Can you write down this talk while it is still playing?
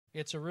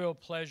It's a real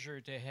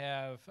pleasure to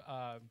have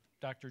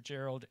Dr.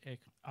 Gerald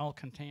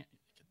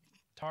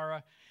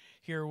Alcántara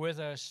here with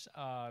us.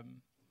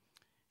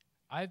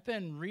 I've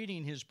been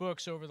reading his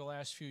books over the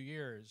last few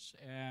years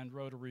and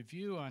wrote a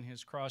review on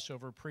his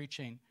crossover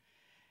preaching.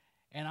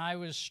 And I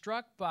was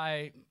struck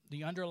by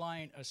the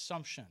underlying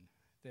assumption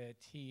that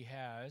he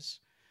has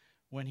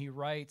when he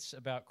writes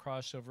about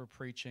crossover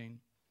preaching.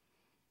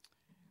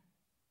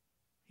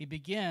 He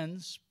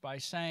begins by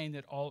saying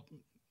that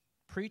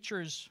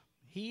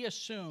he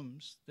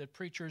assumes that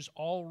preachers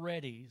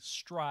already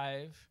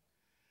strive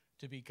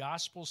to be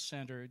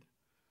gospel-centered,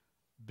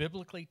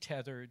 biblically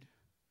tethered,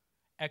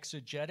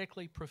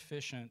 exegetically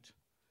proficient,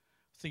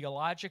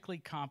 theologically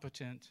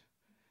competent,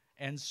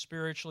 and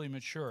spiritually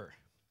mature.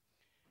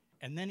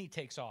 And then he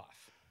takes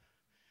off.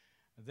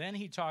 Then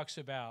he talks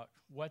about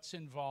what's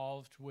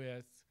involved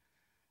with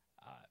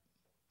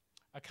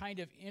a kind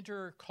of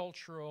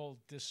intercultural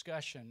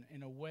discussion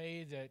in a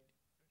way that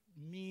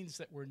means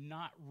that we're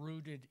not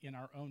rooted in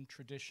our own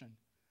tradition,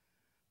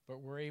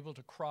 but we're able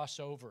to cross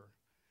over.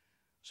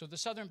 So the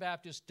Southern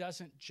Baptist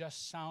doesn't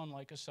just sound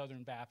like a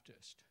Southern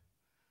Baptist.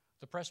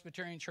 The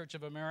Presbyterian Church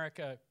of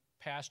America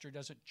pastor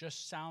doesn't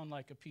just sound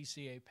like a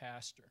PCA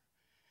pastor.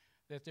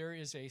 That there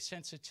is a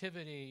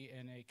sensitivity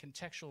and a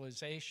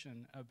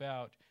contextualization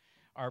about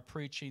our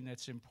preaching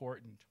that's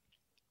important.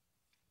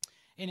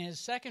 In his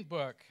second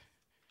book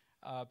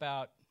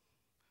about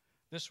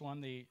this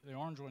one, the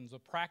orange one, The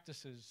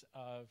Practices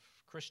of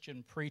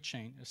Christian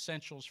Preaching,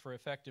 Essentials for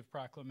Effective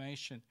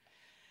Proclamation,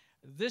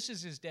 this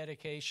is his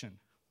dedication.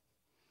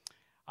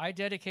 I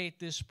dedicate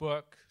this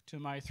book to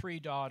my three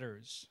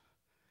daughters,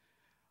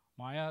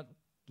 Maya,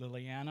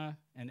 Liliana,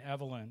 and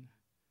Evelyn.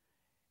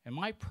 And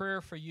my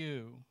prayer for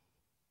you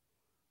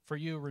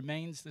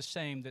remains the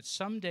same, that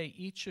someday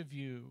each of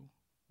you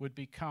would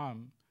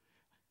become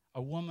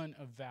a woman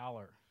of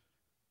valor,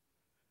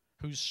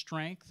 whose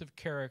strength of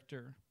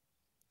character,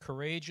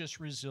 courageous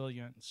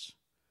resilience,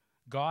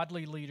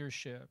 godly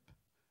leadership,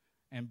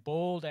 and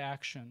bold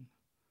action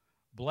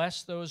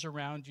bless those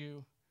around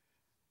you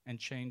and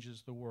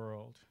changes the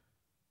world.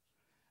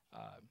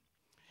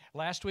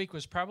 Last week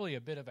was probably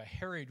a bit of a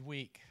harried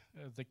week.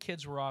 The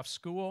kids were off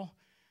school.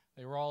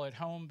 They were all at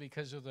home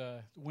because of the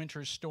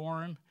winter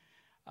storm.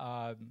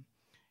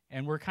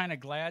 And we're kind of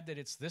glad that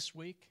it's this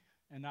week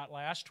and not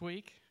last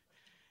week.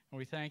 And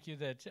we thank you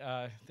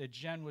that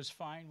Jen was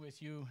fine with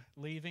you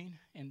leaving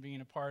and being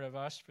a part of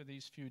us for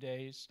these few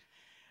days.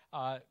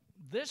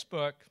 This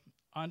book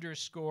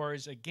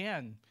underscores,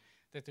 again,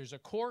 that there's a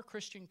core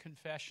Christian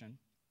confession.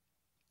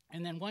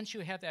 And then once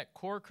you have that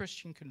core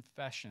Christian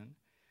confession,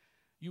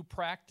 you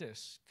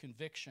practice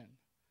conviction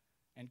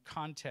and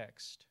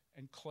context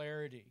and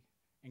clarity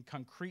and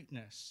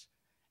concreteness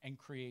and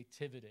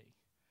creativity.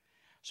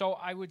 So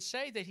I would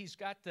say that he's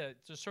got the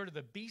sort of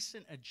the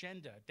Beeson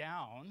agenda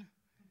down.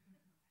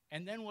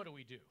 And then what do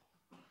we do?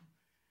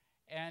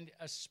 And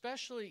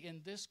especially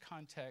in this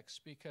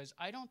context, because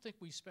I don't think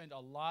we spend a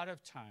lot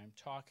of time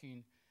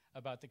talking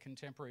about the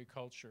contemporary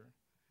culture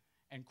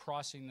and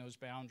crossing those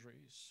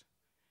boundaries.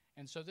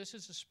 And so this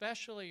is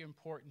especially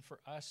important for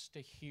us to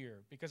hear,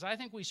 because I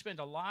think we spend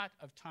a lot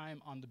of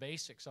time on the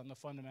basics, on the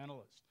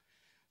fundamentalists.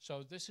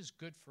 So this is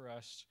good for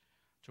us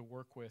to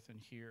work with and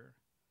hear.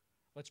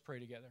 Let's pray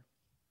together.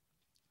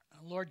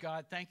 Lord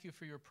God, thank you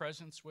for your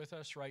presence with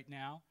us right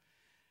now.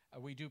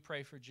 We do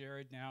pray for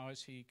Jared now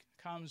as he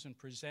comes and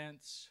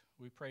presents.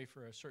 We pray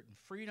for a certain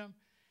freedom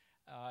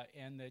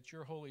and that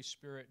your Holy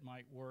Spirit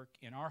might work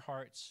in our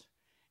hearts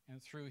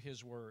and through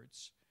his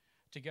words.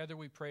 Together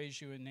we praise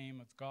you in the name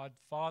of God,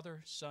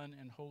 Father, Son,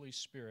 and Holy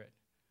Spirit.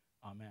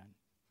 Amen.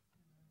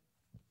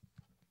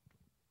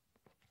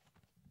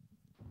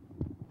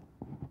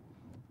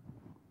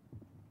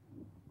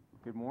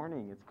 Good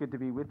morning. It's good to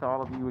be with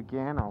all of you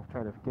again. I'll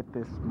try to get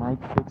this mic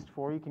fixed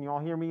for you. Can you all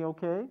hear me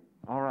okay?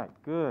 All right,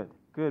 good.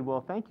 Good.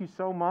 Well, thank you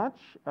so much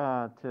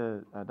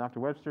to Dr.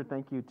 Webster.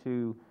 Thank you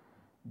to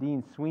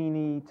Dean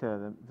Sweeney,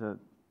 to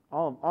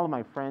all of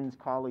my friends,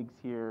 colleagues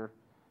here,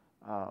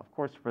 of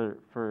course,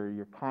 for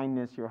your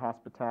kindness, your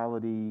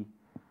hospitality,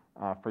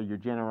 for your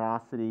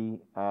generosity.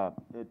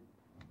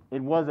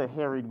 It was a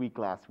harried week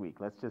last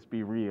week. Let's just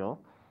be real.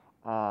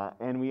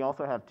 And we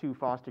also have 2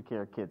 foster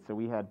care kids, so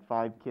we had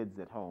 5 kids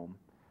at home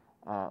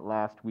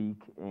last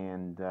week,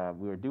 and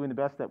we were doing the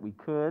best that we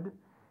could.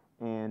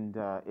 And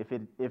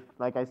if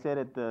like I said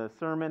at the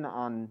sermon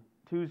on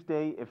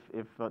Tuesday,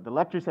 if the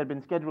lectures had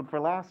been scheduled for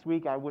last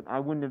week, I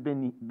wouldn't have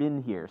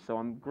been here. So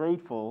I'm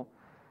grateful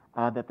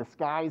that the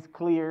skies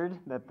cleared,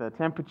 that the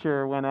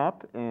temperature went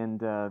up,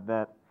 and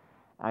that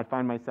I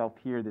find myself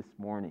here this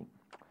morning.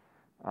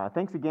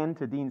 Thanks again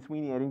to Dean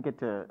Sweeney. I didn't get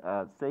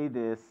to say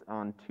this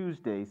on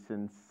Tuesday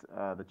since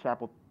the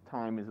chapel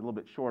time is a little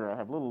bit shorter. I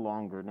have a little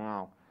longer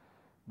now.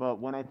 But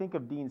when I think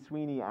of Dean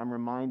Sweeney, I'm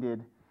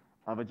reminded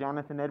of a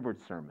Jonathan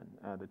Edwards sermon,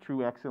 The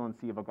True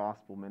Excellency of a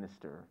Gospel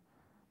Minister.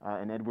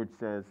 And Edwards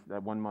says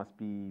that one must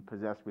be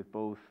possessed with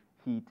both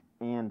heat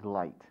and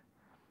light.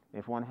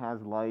 If one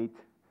has light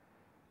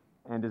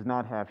and does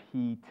not have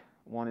heat,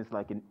 One is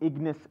like an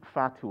ignis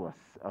fatuus,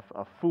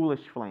 a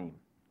foolish flame.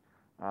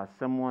 A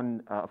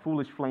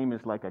foolish flame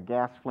is like a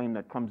gas flame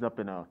that comes up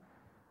in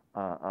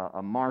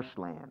a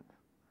marshland.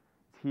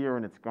 It's here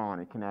and it's gone.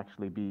 It can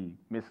actually be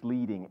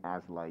misleading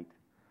as light.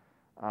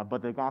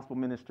 But the gospel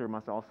minister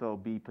must also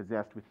be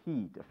possessed with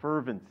heat, a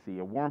fervency,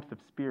 a warmth of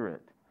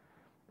spirit,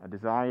 a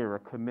desire, a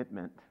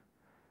commitment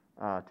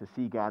to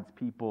see God's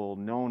people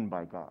known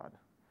by God.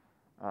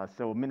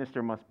 So a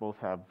minister must both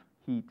have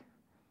heat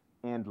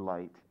and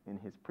light in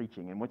his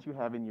preaching. And what you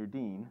have in your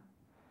dean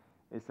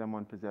is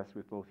someone possessed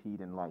with both heat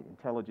and light,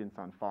 intelligence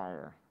on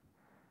fire,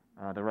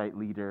 the right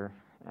leader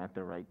at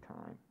the right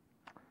time.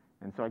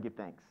 And so I give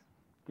thanks.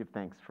 Give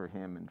thanks for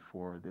him and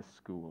for this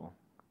school.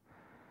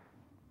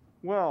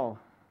 Well,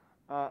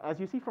 as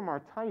you see from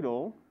our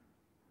title,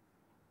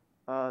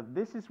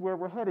 this is where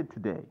we're headed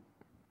today.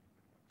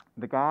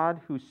 The God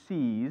who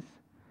sees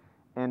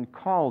and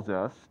calls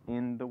us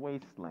in the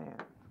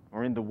wasteland,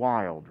 or in the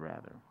wild,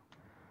 rather.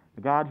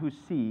 The God who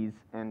sees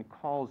and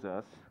calls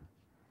us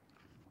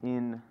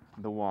in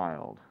the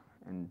wild.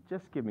 And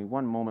just give me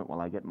one moment while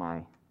I get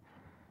my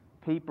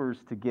papers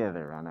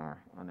together on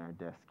our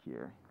desk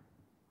here.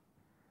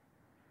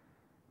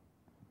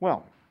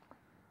 Well,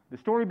 the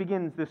story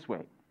begins this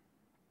way.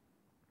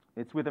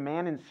 It's with a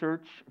man in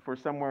search for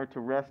somewhere to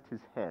rest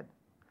his head.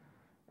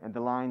 And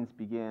the lines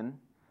begin,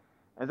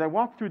 "As I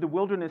walked through the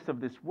wilderness of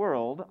this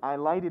world, I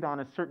lighted on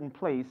a certain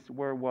place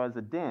where was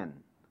a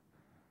den.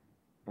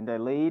 And I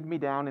laid me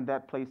down in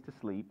that place to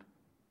sleep.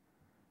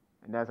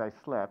 And as I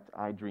slept,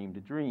 I dreamed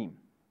a dream."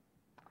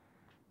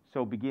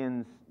 So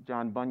begins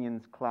John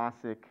Bunyan's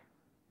classic,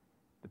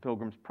 The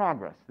Pilgrim's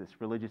Progress,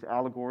 this religious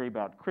allegory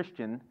about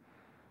Christian,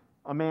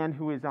 a man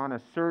who is on a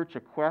search,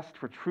 a quest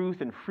for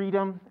truth and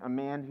freedom, a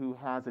man who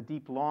has a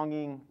deep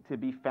longing to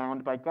be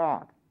found by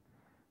God.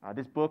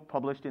 This book,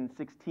 published in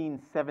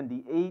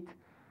 1678,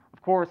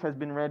 of course, has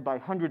been read by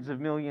hundreds of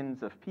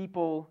millions of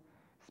people,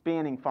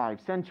 spanning 5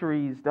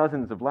 centuries,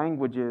 dozens of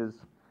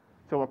languages.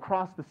 So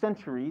across the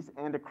centuries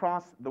and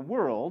across the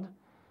world,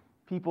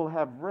 people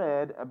have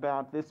read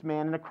about this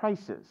man in a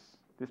crisis,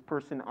 this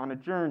person on a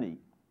journey,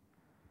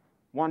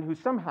 one who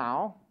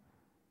somehow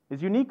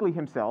is uniquely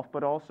himself,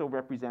 but also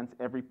represents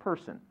every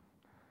person.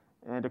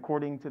 And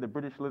according to the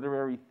British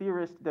literary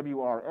theorist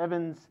W.R.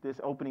 Evans,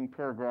 this opening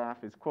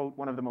paragraph is, quote,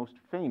 one of the most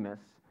famous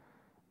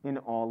in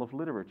all of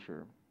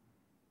literature.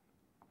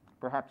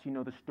 Perhaps you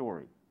know the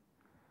story.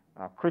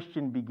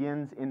 Christian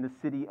begins in the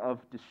city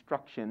of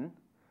destruction,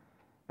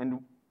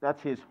 and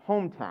that's his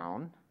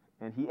hometown,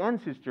 and he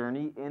ends his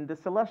journey in the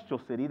celestial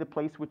city, the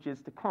place which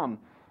is to come.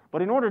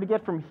 But in order to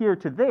get from here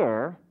to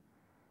there,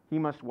 he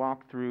must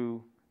walk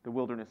through the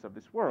wilderness of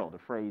this world, a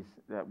phrase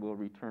that we'll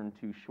return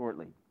to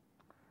shortly.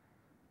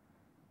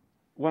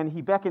 When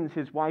he beckons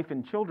his wife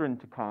and children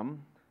to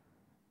come,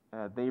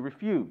 they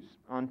refuse,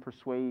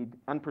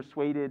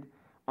 unpersuaded,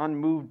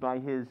 unmoved by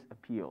his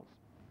appeals.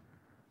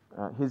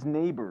 His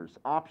neighbors,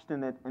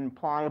 obstinate and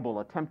pliable,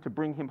 attempt to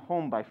bring him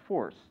home by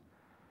force.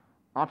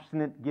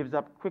 Obstinate gives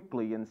up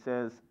quickly and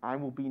says, "I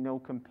will be no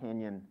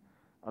companion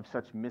of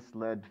such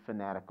misled,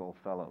 fanatical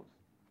fellows."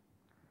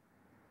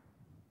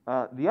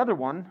 The other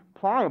one,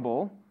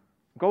 pliable,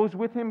 goes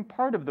with him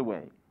part of the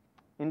way,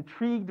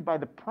 intrigued by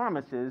the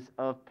promises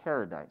of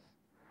paradise,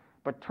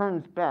 but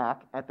turns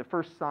back at the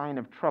first sign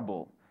of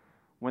trouble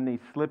when they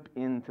slip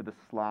into the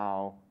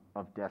slough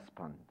of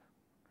despond.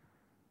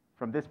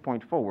 From this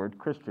point forward,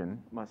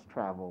 Christian must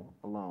travel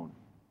alone.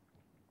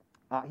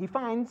 He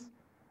finds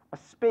a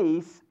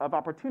space of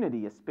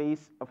opportunity, a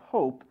space of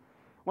hope,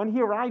 when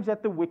he arrives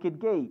at the wicket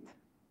gate.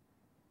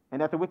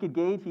 And at the wicket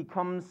gate, he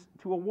comes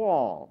to a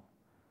wall,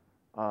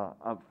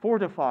 a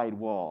fortified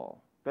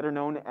wall, better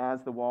known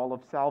as the wall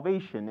of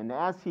salvation. And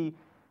as he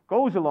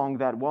goes along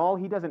that wall,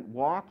 he doesn't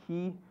walk,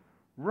 he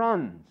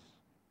runs.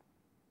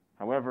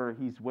 However,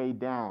 he's weighed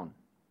down.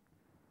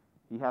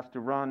 He has to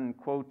run,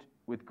 quote,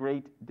 with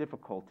great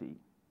difficulty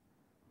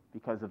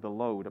because of the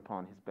load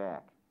upon his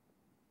back.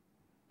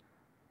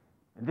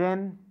 And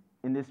then,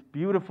 in this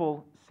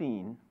beautiful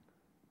scene,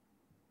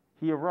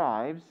 he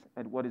arrives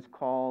at what is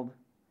called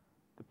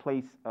the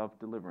place of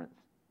deliverance.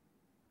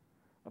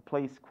 A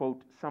place,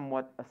 quote,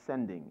 somewhat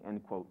ascending,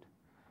 end quote,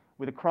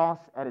 with a cross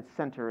at its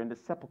center and a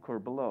sepulchre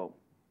below.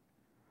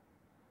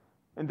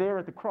 And there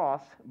at the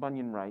cross,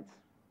 Bunyan writes,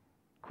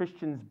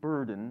 Christian's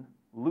burden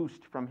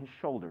loosed from his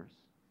shoulders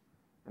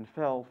and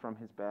fell from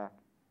his back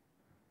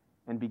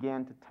and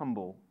began to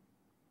tumble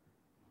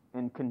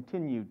and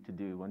continued to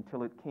do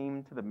until it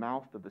came to the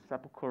mouth of the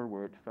sepulchre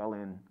where it fell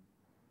in,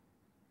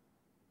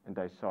 and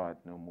I saw it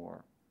no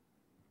more.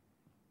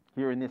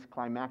 Here in this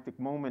climactic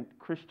moment,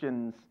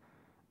 Christian's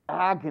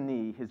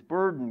agony, his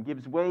burden,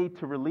 gives way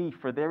to relief,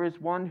 for there is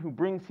one who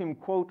brings him,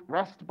 quote,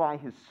 rest by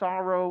his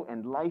sorrow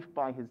and life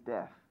by his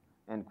death,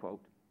 end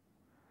quote.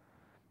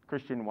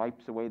 Christian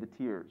wipes away the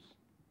tears.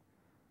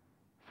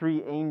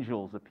 3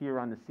 angels appear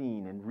on the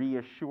scene and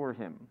reassure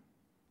him.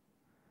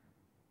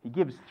 He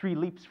gives 3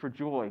 leaps for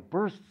joy,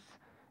 bursts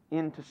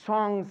into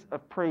songs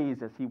of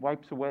praise as he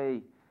wipes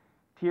away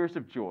tears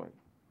of joy.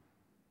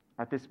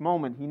 At this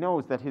moment, he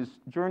knows that his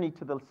journey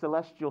to the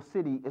celestial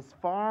city is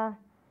far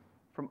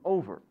from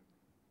over,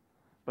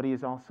 but he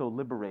is also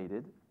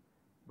liberated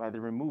by the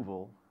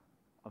removal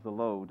of the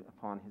load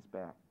upon his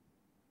back.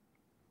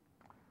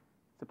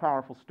 It's a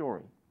powerful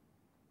story.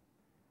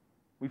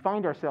 We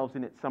find ourselves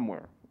in it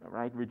somewhere,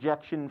 right?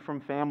 Rejection from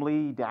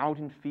family, doubt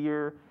and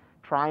fear,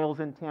 trials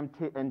and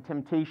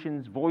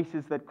temptations,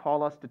 voices that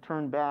call us to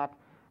turn back,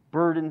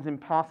 burdens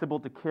impossible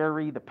to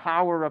carry, the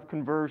power of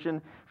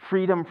conversion,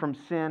 freedom from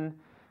sin.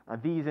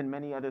 These and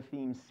many other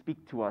themes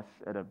speak to us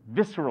at a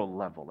visceral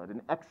level, at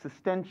an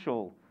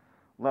existential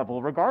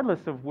level,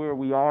 regardless of where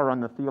we are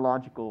on the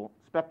theological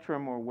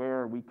spectrum or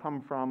where we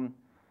come from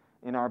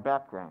in our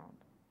background.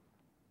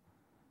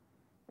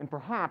 And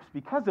perhaps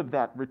because of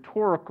that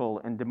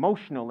rhetorical and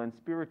emotional and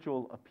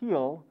spiritual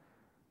appeal,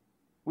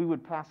 we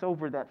would pass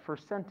over that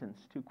first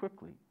sentence too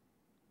quickly.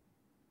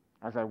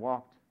 As I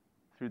walked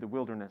through the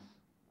wilderness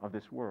of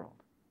this world.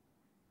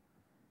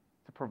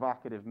 It's a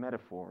provocative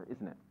metaphor,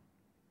 isn't it?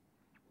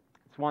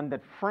 It's one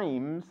that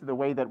frames the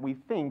way that we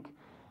think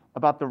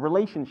about the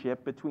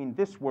relationship between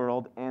this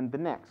world and the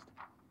next.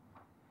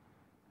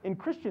 In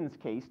Christian's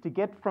case, to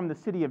get from the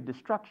city of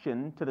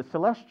destruction to the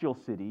celestial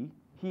city,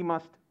 he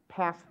must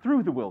pass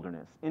through the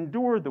wilderness,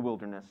 endure the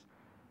wilderness,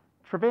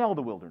 travail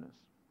the wilderness.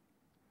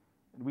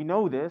 And we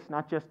know this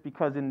not just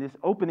because in this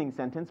opening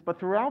sentence, but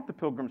throughout the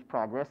Pilgrim's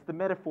Progress, the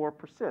metaphor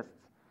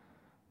persists.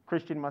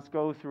 Christian must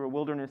go through a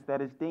wilderness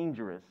that is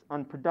dangerous,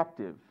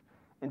 unproductive,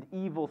 and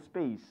evil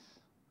space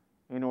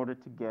in order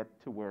to get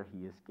to where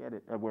he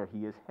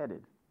is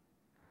headed.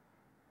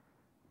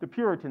 The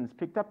Puritans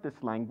picked up this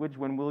language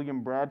when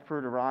William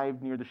Bradford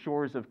arrived near the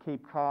shores of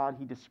Cape Cod.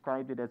 He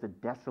described it as a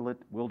desolate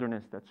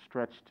wilderness that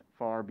stretched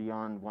far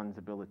beyond one's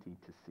ability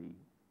to see.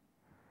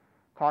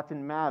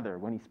 Cotton Mather,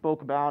 when he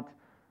spoke about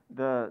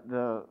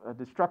the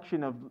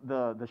destruction of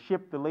the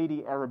ship, the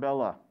Lady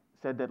Arabella,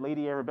 said that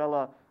Lady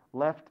Arabella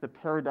left the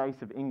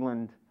paradise of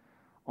England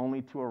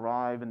only to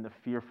arrive in the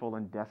fearful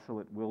and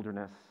desolate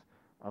wilderness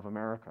of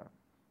America.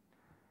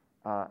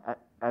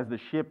 As the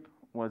ship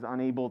was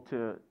unable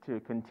to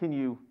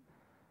continue,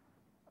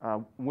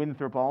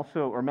 Winthrop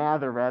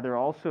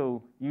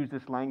also used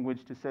this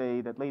language to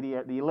say that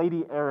the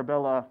Lady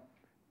Arabella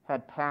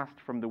had passed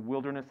from the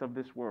wilderness of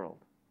this world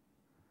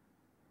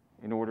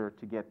in order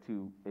to get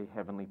to a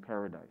heavenly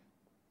paradise.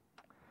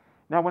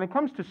 Now, when it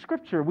comes to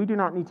Scripture, we do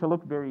not need to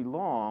look very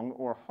long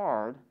or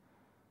hard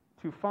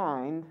to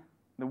find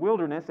the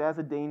wilderness as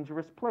a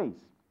dangerous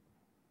place.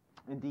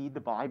 Indeed, the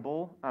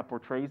Bible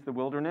portrays the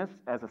wilderness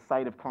as a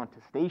site of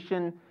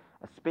contestation,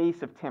 a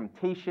space of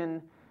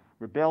temptation,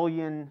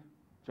 rebellion,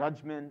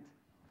 judgment.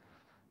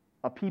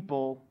 A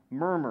people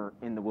murmur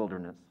in the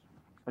wilderness.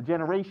 A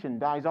generation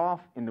dies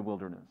off in the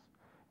wilderness.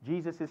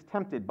 Jesus is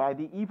tempted by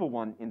the evil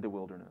one in the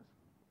wilderness.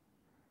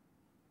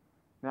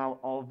 Now,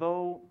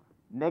 although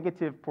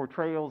negative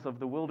portrayals of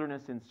the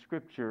wilderness in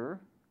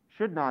Scripture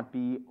should not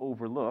be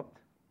overlooked,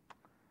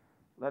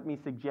 let me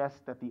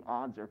suggest that the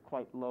odds are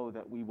quite low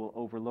that we will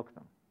overlook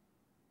them.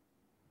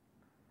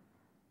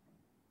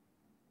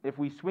 If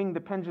we swing the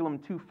pendulum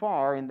too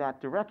far in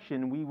that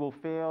direction, we will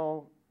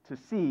fail to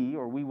see,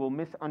 or we will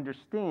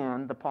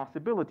misunderstand the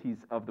possibilities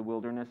of the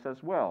wilderness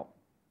as well.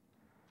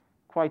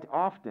 Quite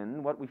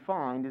often, what we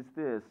find is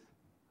this: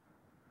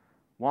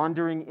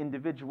 wandering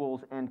individuals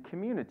and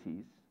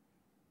communities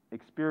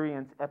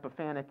experience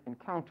epiphanic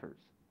encounters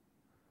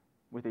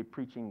with a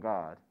preaching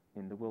God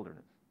in the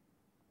wilderness.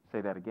 Say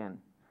that again.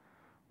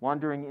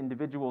 Wandering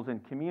individuals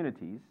and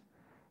communities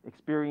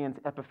experience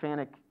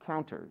epiphanic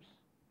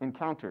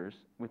encounters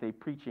with a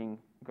preaching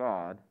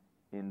God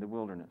in the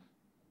wilderness.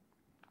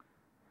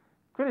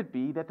 Could it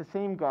be that the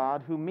same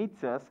God who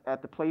meets us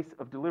at the place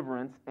of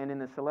deliverance and in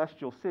the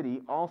celestial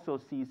city also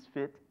sees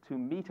fit to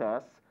meet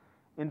us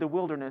in the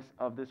wilderness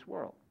of this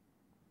world?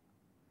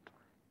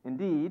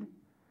 Indeed,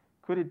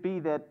 could it be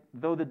that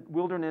though the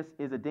wilderness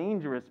is a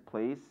dangerous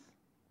place,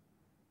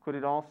 could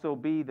it also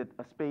be that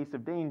a space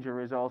of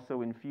danger is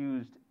also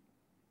infused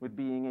with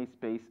being a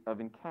space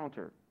of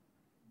encounter?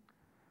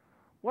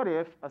 What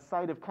if a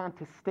site of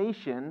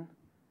contestation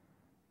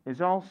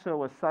is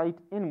also a site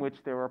in which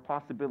there are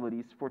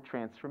possibilities for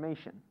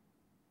transformation?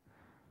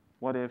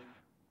 What if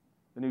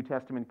the New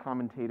Testament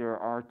commentator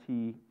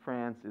R.T.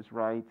 France is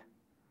right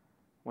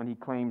when he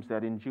claims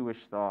that in Jewish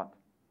thought,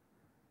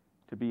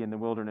 to be in the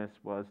wilderness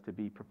was to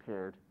be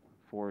prepared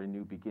for a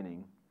new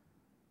beginning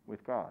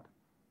with God?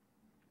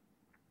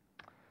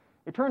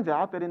 It turns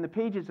out that in the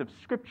pages of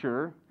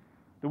Scripture,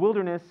 the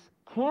wilderness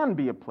can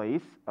be a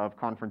place of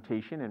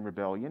confrontation and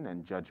rebellion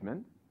and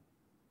judgment,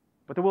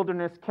 but the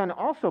wilderness can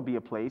also be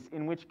a place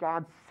in which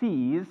God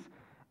sees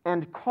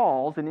and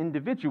calls an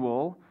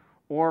individual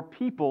or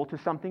people to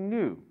something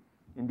new,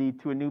 indeed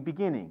to a new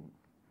beginning,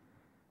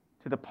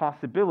 to the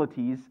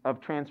possibilities of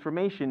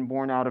transformation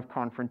born out of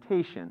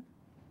confrontation.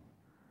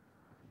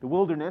 The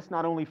wilderness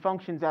not only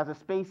functions as a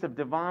space of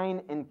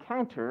divine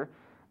encounter,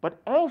 but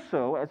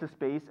also as a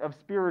space of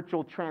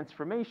spiritual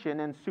transformation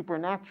and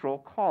supernatural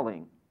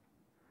calling.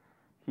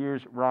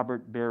 Here's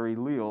Robert Barry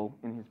Leal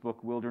in his book,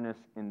 Wilderness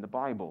in the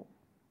Bible.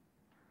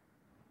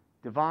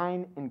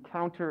 Divine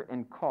encounter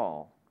and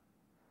call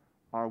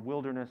are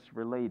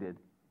wilderness-related,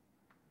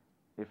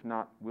 if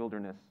not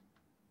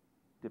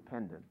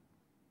wilderness-dependent.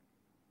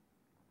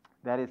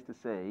 That is to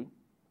say,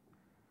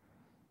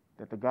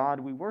 that the God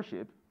we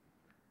worship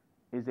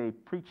is a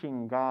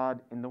preaching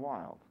God in the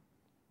wild,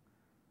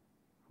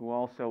 who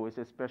also is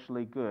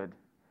especially good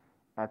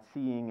at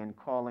seeing and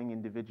calling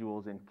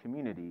individuals and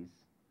communities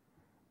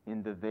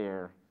in the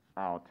there,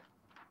 out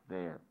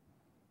there.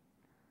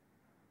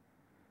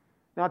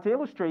 Now, to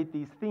illustrate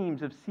these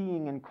themes of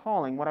seeing and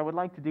calling, what I would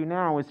like to do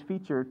now is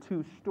feature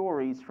two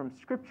stories from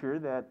Scripture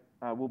that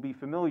will be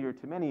familiar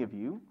to many of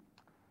you.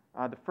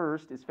 The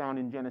first is found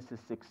in Genesis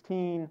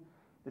 16.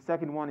 The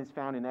second one is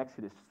found in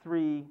Exodus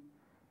 3.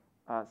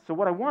 So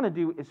what I want to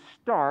do is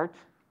start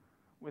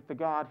with the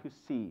God who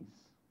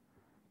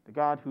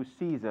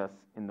sees us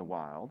in the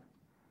wild,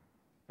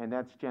 and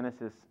that's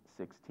Genesis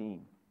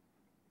 16.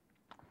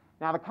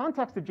 Now, the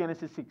context of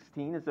Genesis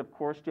 16 is, of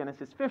course,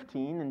 Genesis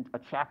 15, and a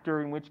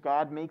chapter in which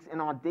God makes an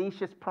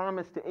audacious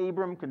promise to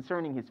Abram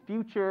concerning his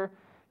future,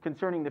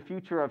 concerning the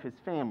future of his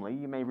family.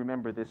 You may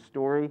remember this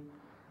story.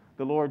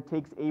 The Lord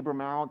takes Abram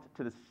out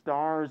to the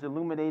stars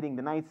illuminating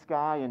the night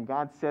sky, and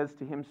God says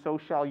to him, "So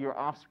shall your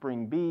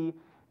offspring be.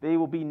 They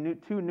will be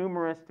too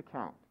numerous to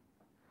count."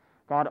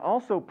 God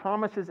also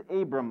promises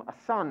Abram a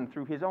son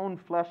through his own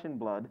flesh and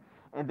blood,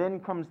 and then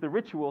comes the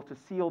ritual to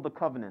seal the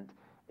covenant.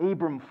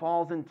 Abram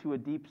falls into a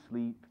deep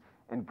sleep,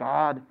 and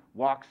God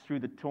walks through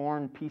the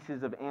torn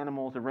pieces of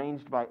animals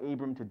arranged by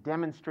Abram to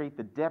demonstrate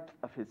the depth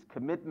of his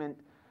commitment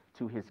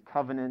to his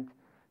covenant,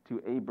 to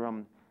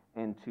Abram,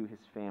 and to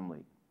his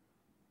family.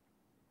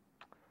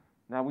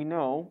 Now, we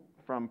know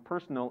from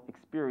personal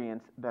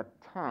experience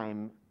that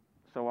time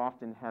so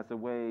often has a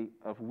way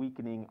of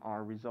weakening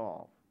our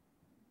resolve,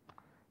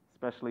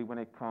 especially when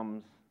it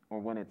comes,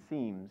 or when it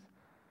seems,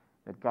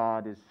 that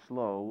God is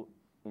slow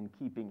in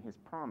keeping his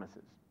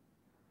promises.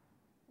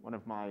 One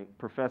of my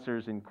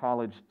professors in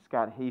college,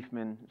 Scott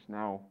Hafeman, who's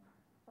now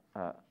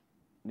a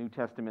New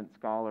Testament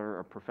scholar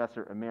or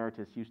professor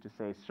emeritus, used to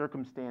say,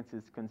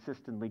 "Circumstances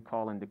consistently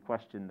call into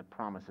question the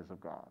promises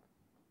of God."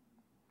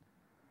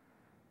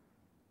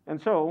 And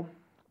so,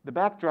 the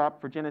backdrop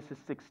for Genesis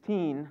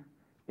 16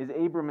 is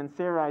Abram and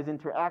Sarai's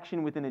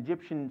interaction with an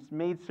Egyptian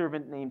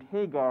maidservant named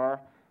Hagar,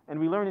 and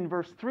we learn in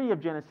verse 3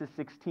 of Genesis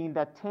 16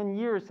 that 10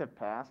 years have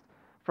passed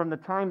from the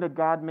time that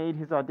God made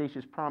his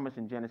audacious promise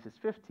in Genesis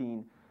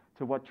 15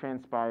 to what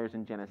transpires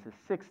in Genesis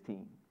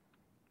 16.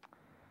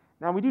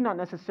 Now, we do not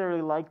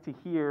necessarily like to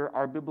hear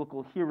our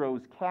biblical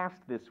heroes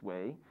cast this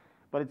way,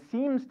 but it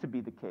seems to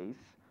be the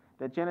case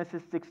that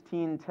Genesis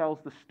 16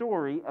 tells the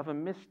story of a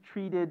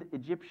mistreated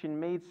Egyptian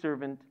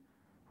maidservant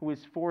who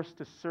is forced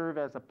to serve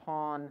as a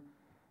pawn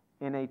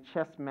in a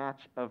chess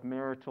match of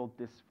marital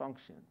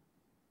dysfunction.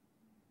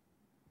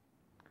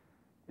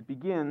 It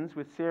begins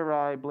with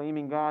Sarai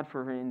blaming God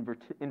for her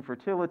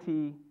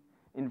infertility.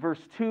 In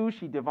verse 2,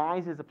 she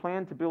devises a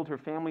plan to build her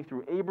family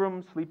through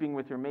Abram, sleeping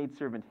with her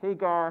maidservant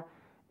Hagar.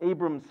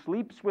 Abram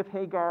sleeps with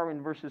Hagar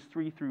in verses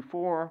 3 through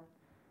 4,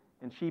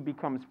 and she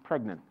becomes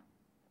pregnant.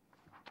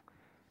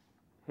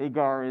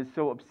 Hagar is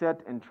so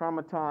upset and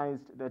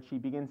traumatized that she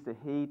begins to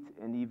hate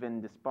and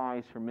even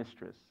despise her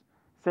mistress.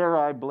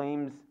 Sarai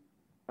blames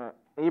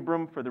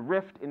Abram for the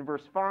rift in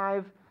verse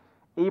 5.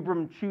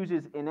 Abram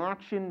chooses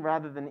inaction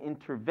rather than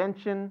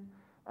intervention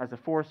as a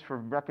force for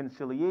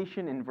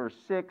reconciliation in verse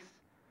 6.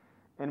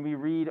 And we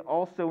read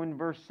also in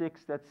verse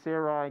 6 that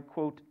Sarai,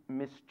 quote,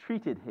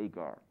 mistreated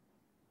Hagar,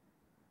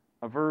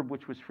 a verb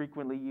which was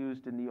frequently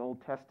used in the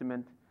Old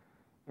Testament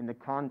in the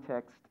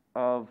context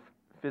of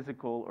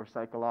physical or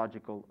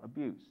psychological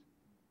abuse.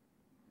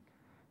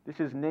 This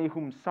is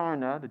Nahum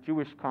Sarna, the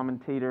Jewish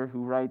commentator,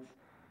 who writes,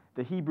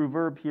 the Hebrew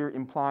verb here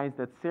implies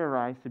that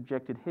Sarai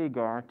subjected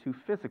Hagar to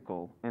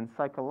physical and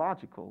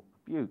psychological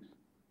abuse.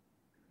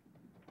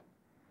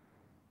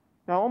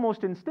 Now,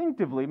 almost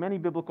instinctively, many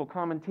biblical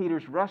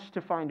commentators rush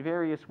to find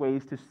various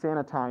ways to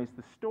sanitize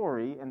the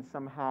story and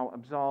somehow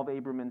absolve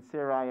Abram and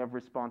Sarai of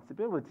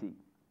responsibility,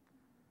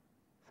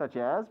 such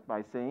as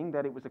by saying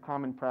that it was a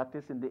common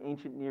practice in the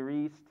ancient Near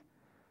East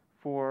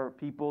for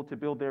people to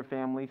build their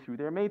family through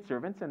their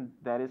maidservants, and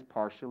that is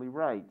partially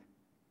right.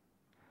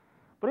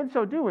 But in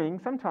so doing,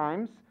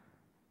 sometimes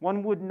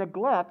one would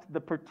neglect the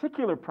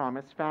particular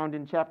promise found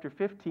in chapter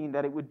 15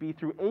 that it would be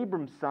through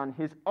Abram's son,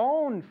 his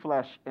own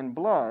flesh and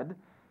blood,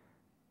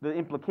 the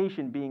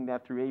implication being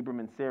that through Abram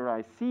and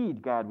Sarai's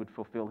seed God would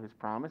fulfill his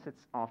promise.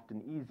 It's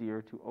often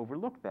easier to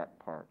overlook that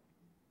part.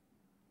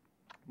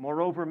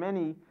 Moreover,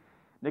 many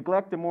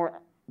neglect the more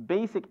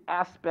basic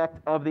aspect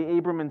of the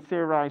Abram and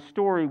Sarai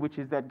story, which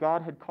is that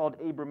God had called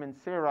Abram and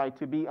Sarai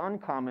to be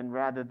uncommon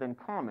rather than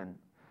common,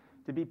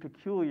 to be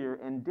peculiar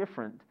and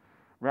different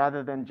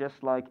rather than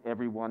just like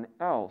everyone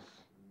else.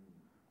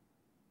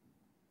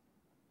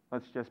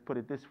 Let's just put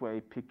it this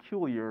way,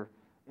 peculiar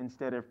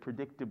instead of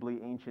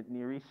predictably ancient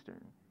Near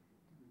Eastern.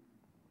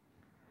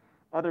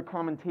 Other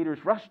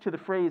commentators rush to the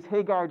phrase,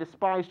 Hagar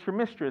despised her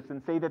mistress,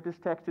 and say that this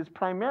text is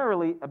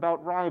primarily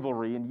about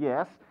rivalry. And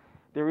yes,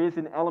 there is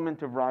an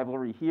element of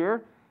rivalry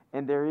here.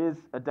 and there is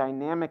a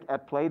dynamic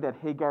at play that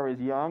Hagar is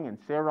young and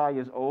Sarai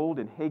is old,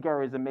 and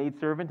Hagar is a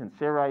maidservant and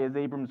Sarai is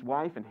Abram's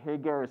wife, and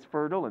Hagar is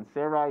fertile and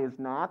Sarai is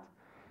not.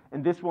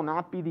 And this will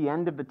not be the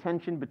end of the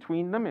tension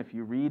between them if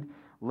you read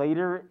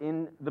later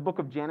in the book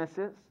of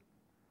Genesis.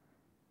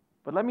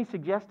 But let me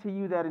suggest to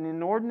you that an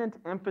inordinate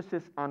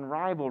emphasis on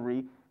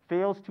rivalry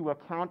fails to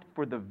account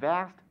for the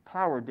vast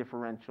power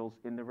differentials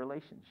in the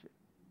relationship.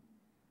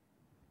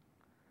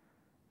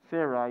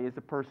 Sarai is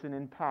a person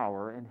in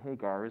power and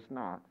Hagar is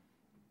not.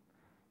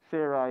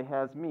 Sarai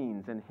has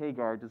means and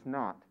Hagar does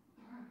not.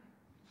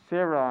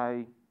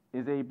 Sarai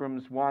is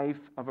Abram's wife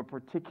of a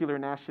particular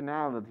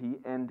nationality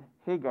and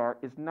Hagar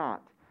is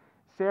not.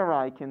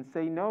 Sarai can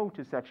say no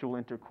to sexual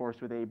intercourse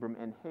with Abram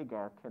and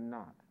Hagar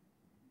cannot.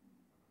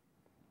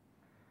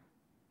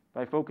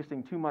 By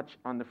focusing too much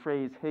on the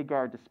phrase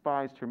Hagar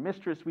despised her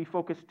mistress, we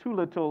focus too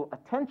little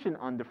attention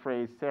on the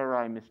phrase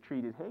Sarai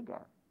mistreated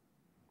Hagar.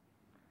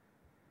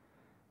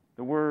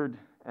 The word,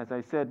 as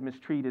I said,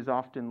 mistreat is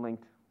often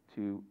linked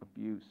to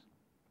abuse.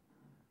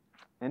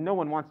 And no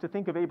one wants to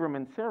think of Abram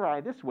and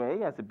Sarai this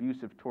way, as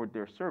abusive toward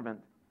their servant,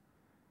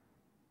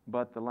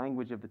 but the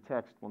language of the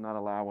text will not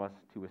allow us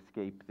to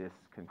escape this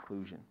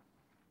conclusion.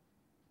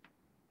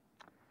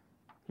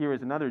 Here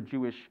is another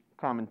Jewish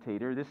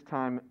commentator, this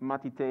time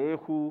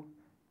Matitehu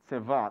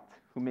Tsevat,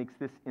 who makes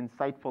this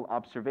insightful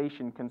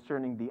observation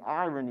concerning the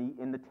irony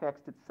in the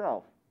text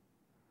itself.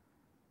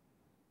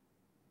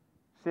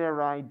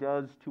 Sarai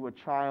does to a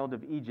child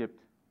of Egypt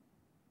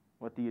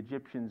what the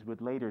Egyptians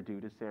would later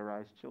do to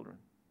Sarai's children.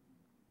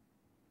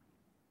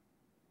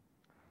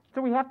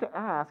 So we have to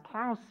ask,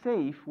 how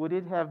safe would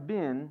it have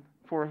been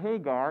for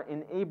Hagar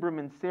in Abram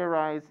and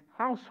Sarai's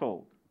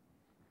household?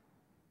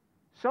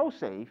 So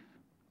safe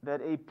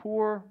that a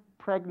poor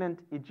pregnant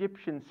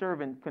Egyptian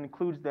servant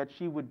concludes that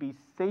she would be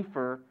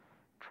safer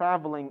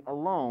traveling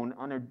alone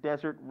on a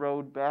desert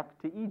road back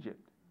to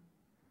Egypt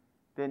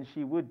than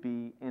she would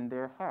be in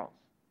their house.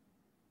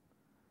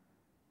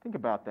 Think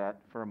about that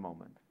for a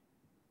moment.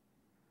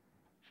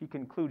 She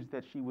concludes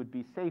that she would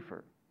be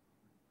safer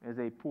as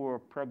a poor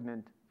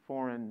pregnant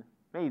foreign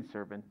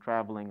maidservant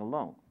traveling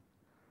alone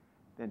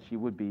than she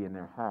would be in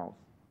their house.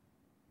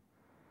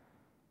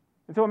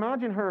 And so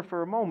imagine her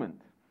for a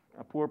moment,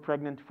 a poor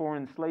pregnant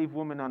foreign slave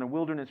woman on a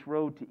wilderness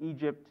road to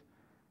Egypt,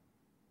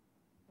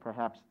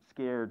 perhaps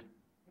scared,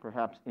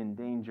 perhaps in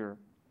danger,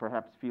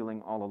 perhaps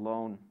feeling all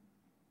alone.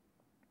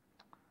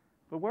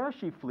 But where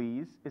she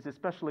flees is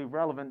especially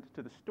relevant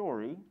to the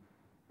story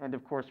and,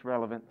 of course,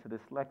 relevant to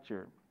this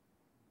lecture.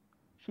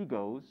 She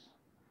goes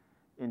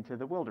into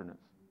the wilderness.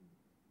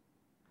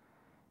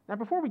 Now,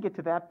 before we get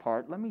to that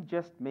part, let me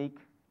just make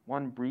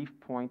one brief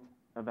point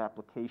of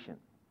application.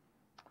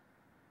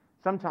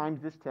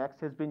 Sometimes this text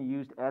has been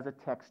used as a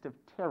text of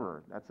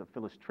terror. That's a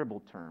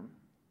philistribal term.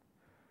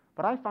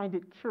 But I find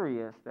it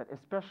curious that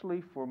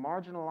especially for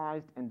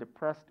marginalized and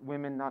depressed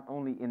women, not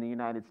only in the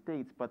United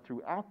States, but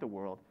throughout the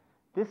world,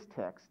 this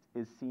text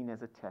is seen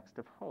as a text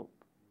of hope.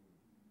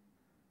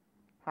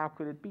 How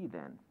could it be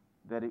then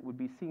that it would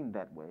be seen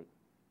that way?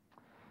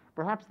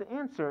 Perhaps the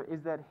answer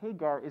is that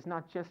Hagar is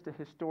not just a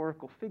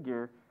historical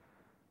figure,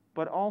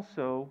 but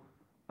also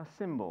a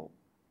symbol.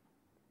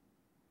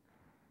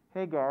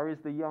 Hagar is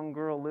the young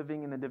girl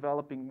living in the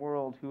developing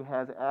world who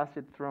has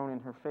acid thrown in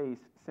her face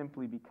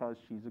simply because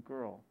she's a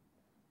girl.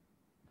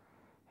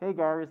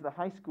 Hagar is the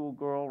high school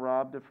girl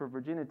robbed of her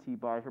virginity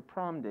by her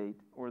prom date,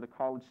 or the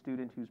college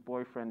student whose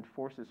boyfriend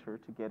forces her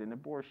to get an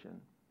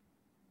abortion.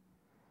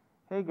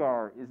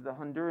 Hagar is the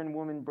Honduran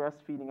woman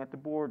breastfeeding at the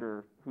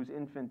border whose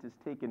infant is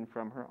taken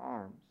from her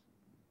arms.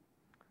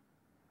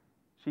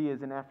 She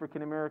is an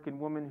African American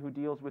woman who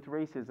deals with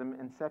racism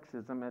and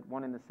sexism at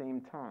one and the same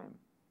time.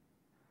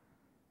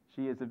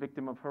 She is a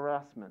victim of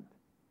harassment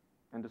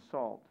and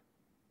assault.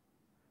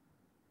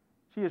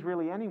 She is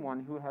really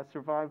anyone who has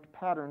survived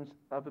patterns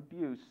of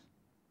abuse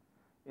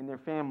in their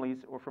families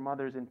or from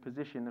others in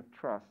position of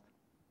trust.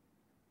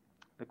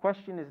 The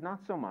question is not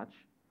so much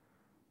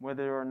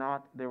whether or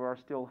not there are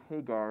still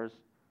Hagars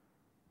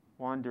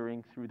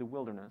wandering through the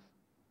wilderness.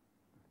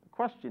 The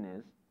question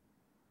is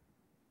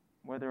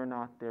whether or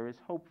not there is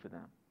hope for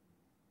them.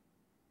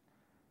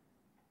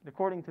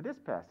 According to this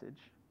passage,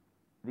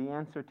 the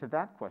answer to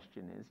that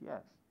question is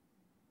yes.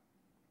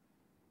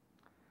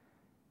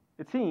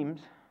 It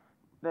seems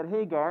that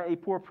Hagar, a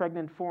poor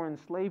pregnant foreign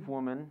slave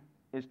woman,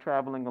 is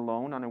traveling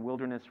alone on a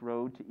wilderness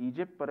road to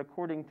Egypt, but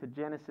according to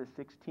Genesis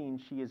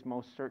 16, she is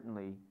most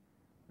certainly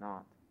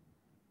not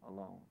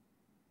alone.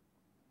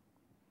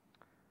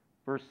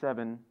 Verse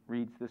 7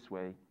 reads this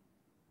way: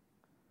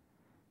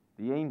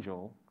 The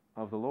angel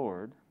of the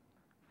Lord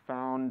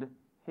found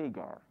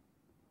Hagar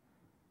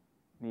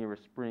near a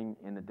spring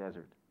in the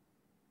desert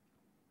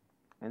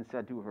and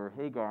said to her,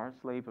 Hagar,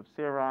 slave of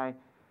Sarai,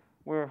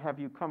 where have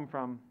you come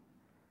from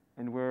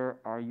and where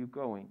are you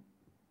going?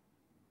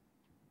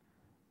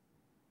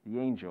 The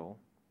angel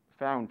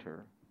found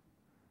her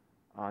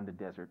on the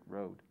desert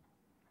road.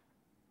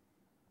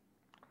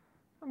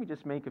 Let me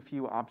just make a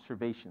few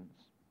observations.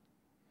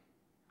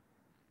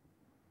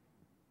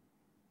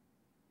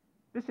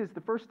 This is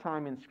the first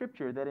time in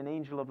Scripture that an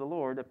angel of the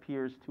Lord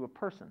appears to a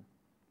person.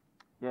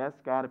 Yes,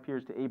 God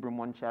appears to Abram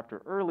one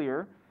chapter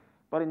earlier,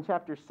 but in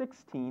chapter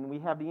 16 we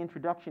have the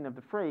introduction of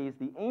the phrase,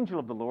 the angel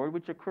of the Lord,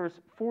 which occurs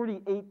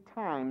 48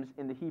 times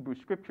in the Hebrew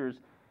Scriptures,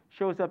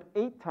 shows up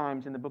 8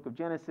 times in the book of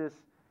Genesis,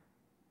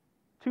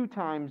 2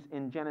 times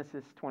in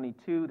Genesis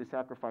 22, the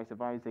sacrifice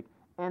of Isaac,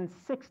 and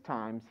 6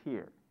 times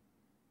here.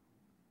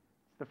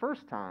 It's the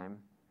first time,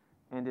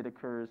 and it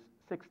occurs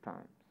 6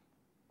 times.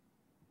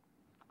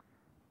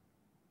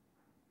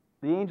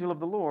 The angel of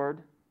the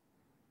Lord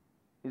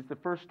is the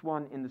first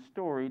one in the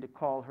story to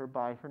call her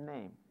by her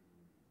name.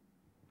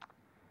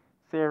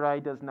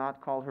 Sarai does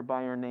not call her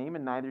by her name,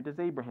 and neither does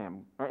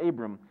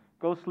Abram.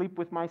 Go sleep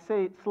with my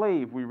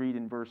slave, we read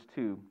in verse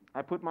 2.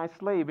 I put my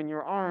slave in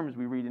your arms,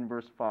 we read in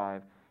verse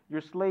 5.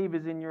 Your slave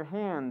is in your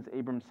hands,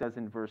 Abram says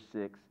in verse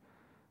 6.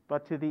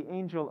 But to the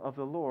angel of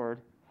the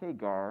Lord,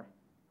 Hagar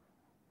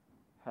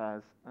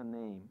has a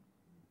name.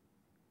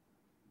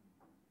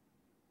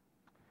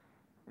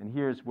 And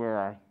here's where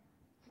I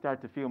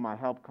start to feel my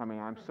help coming.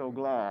 I'm so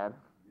glad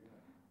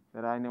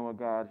that I know a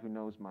God who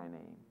knows my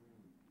name.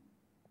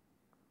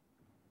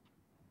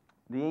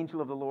 The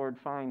angel of the Lord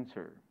finds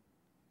her.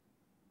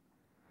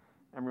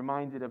 I'm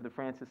reminded of the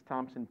Francis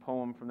Thompson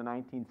poem from the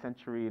 19th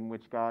century in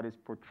which God is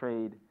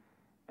portrayed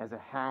as a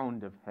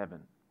hound of heaven.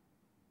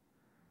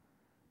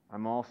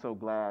 I'm also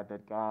glad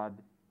that God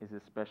is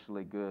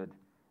especially good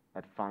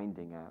at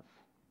finding us.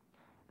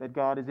 That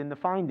God is in the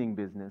finding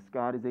business.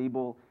 God is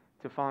able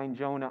to find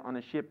Jonah on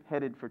a ship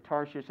headed for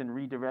Tarshish and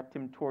redirect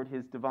him toward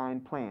his divine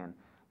plan.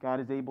 God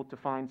is able to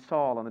find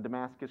Saul on the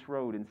Damascus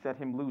road and set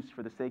him loose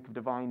for the sake of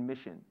divine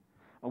mission.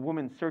 A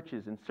woman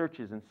searches and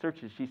searches and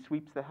searches. She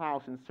sweeps the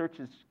house and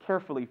searches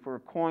carefully for a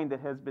coin that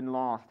has been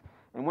lost.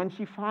 And when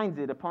she finds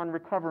it, upon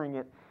recovering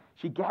it,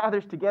 she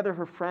gathers together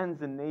her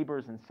friends and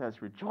neighbors and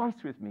says,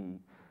 "Rejoice with me,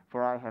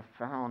 for I have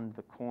found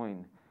the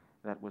coin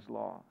that was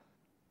lost."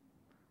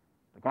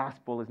 The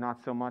gospel is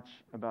not so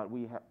much about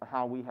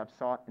how we have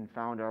sought and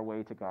found our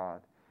way to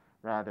God.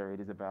 Rather, it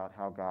is about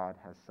how God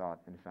has sought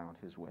and found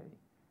his way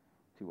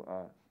to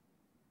us.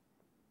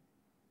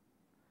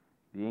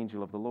 The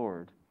angel of the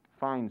Lord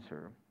finds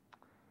her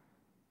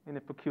in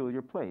a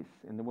peculiar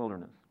place in the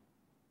wilderness.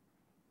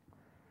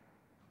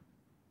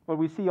 What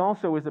we see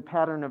also is a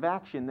pattern of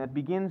action that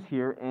begins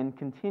here and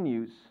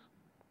continues.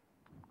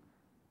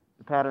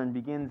 The pattern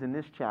begins in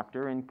this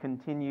chapter and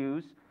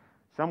continues,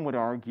 some would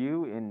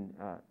argue, in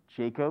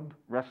Jacob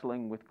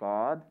wrestling with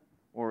God,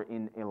 or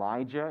in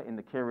Elijah in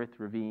the Kerith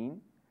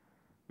ravine.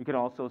 We could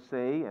also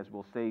say, as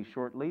we'll say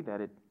shortly, that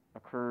it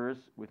occurs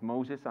with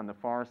Moses on the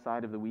far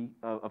side of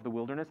the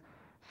wilderness.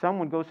 Some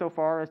would go so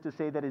far as to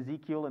say that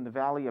Ezekiel in the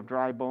valley of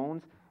dry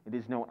bones, it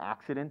is no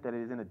accident that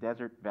it is in a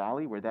desert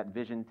valley where that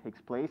vision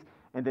takes place.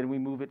 And then we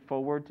move it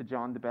forward to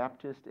John the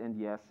Baptist and,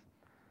 yes,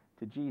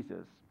 to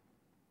Jesus.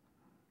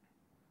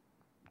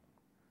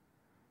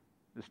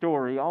 The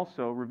story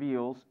also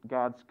reveals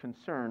God's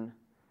concern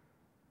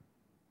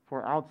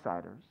for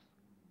outsiders.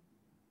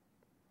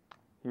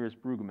 Here's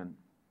Brueggemann.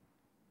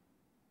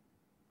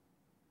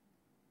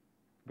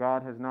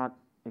 God has not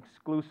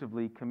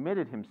exclusively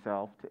committed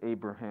himself to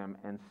Abraham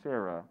and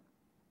Sarah.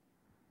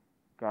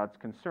 God's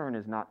concern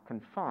is not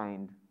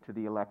confined to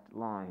the elect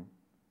line.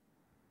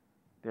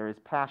 There is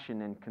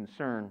passion and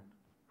concern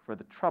for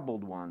the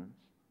troubled ones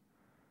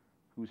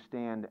who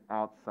stand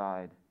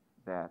outside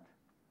that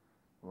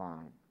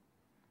line.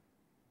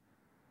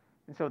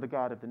 And so the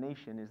God of the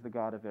nation is the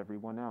God of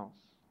everyone else.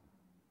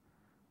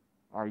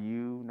 Are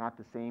you not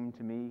the same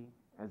to me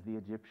as the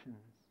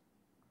Egyptians?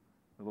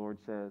 The Lord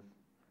says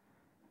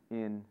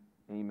in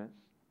Amos.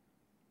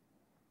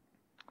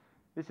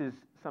 This is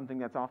something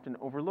that's often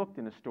overlooked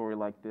in a story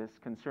like this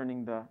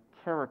concerning the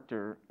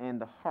character and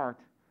the heart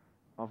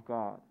of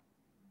God.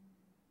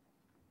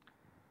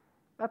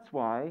 That's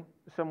why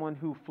someone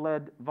who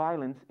fled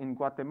violence in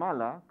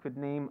Guatemala could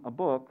name a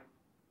book,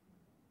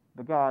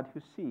 The God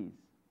Who Sees.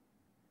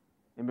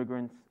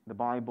 Immigrants, the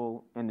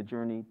Bible, and the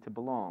Journey to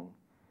Belong,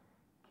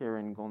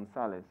 Karen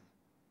Gonzalez.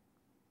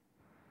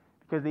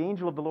 Because the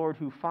angel of the Lord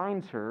who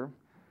finds her,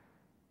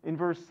 in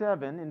verse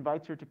 7,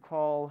 invites her to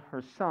call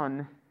her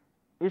son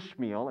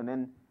Ishmael, and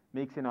then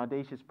makes an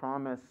audacious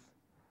promise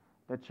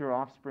that your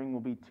offspring will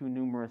be too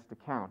numerous to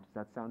count. Does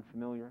that sound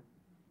familiar?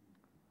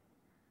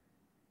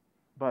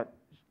 But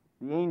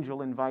the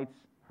angel invites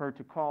her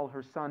to call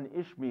her son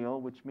Ishmael,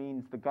 which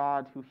means the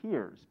God who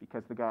hears,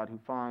 because the God who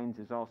finds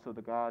is also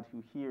the God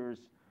who hears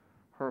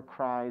her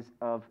cries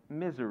of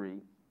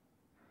misery.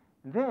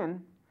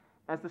 Then,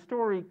 as the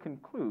story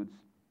concludes,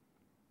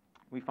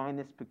 we find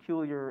this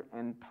peculiar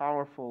and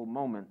powerful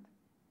moment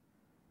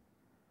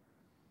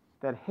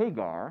that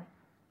Hagar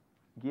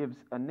gives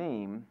a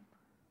name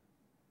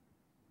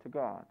to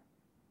God.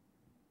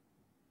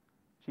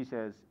 She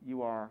says,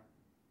 "You are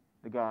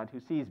the God who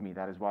sees me."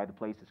 That is why the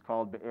place is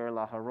called Be'er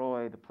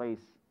Laharoi, the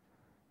place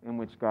in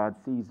which God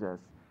sees us.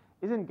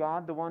 Isn't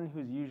God the one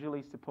who's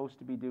usually supposed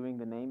to be doing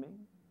the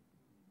naming?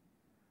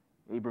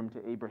 Abram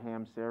to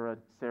Abraham,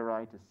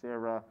 Sarai to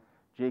Sarah,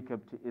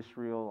 Jacob to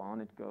Israel,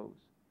 on it goes.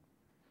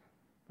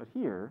 But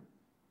here,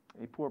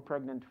 a poor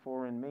pregnant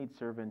foreign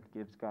maidservant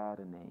gives God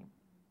a name.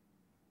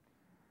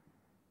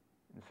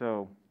 And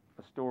so,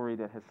 a story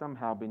that has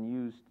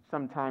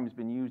sometimes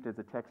been used as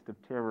a text of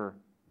terror,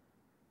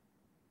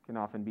 can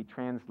often be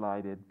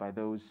translated by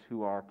those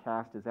who are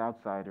cast as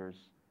outsiders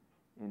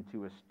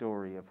into a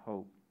story of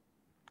hope.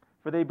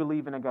 For they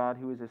believe in a God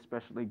who is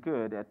especially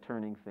good at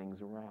turning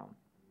things around.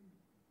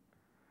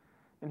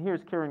 And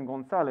here's Karen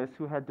Gonzalez,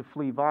 who had to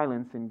flee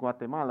violence in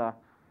Guatemala,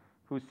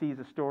 who sees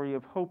a story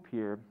of hope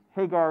here.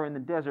 Hagar in the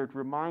desert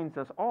reminds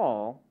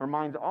all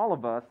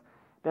of us,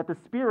 that the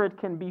Spirit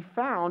can be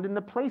found in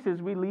the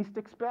places we least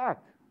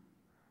expect,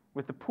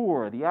 with the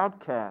poor, the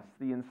outcasts,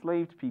 the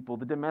enslaved people,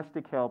 the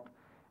domestic help,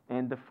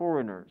 and the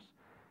foreigners.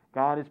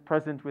 God is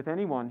present with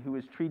anyone who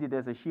is treated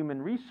as a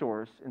human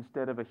resource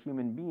instead of a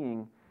human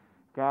being.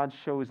 God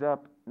shows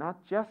up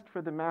not just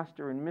for the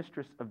master and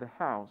mistress of the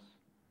house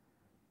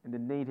and the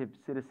native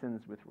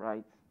citizens with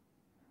rights,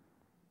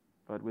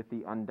 but with the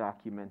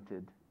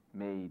undocumented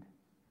maid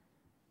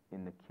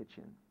in the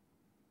kitchen.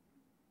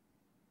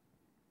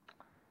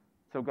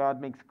 So God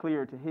makes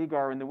clear to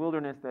Hagar in the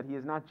wilderness that he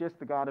is not just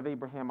the God of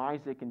Abraham,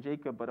 Isaac, and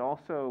Jacob, but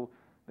also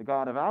the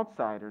God of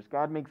outsiders.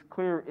 God makes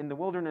clear in the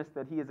wilderness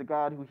that he is a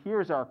God who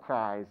hears our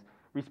cries,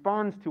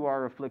 responds to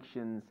our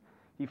afflictions.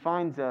 He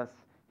finds us,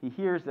 he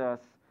hears us,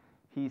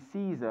 he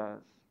sees us.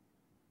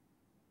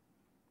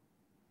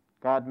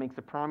 God makes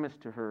a promise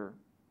to her.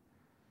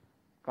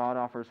 God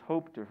offers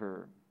hope to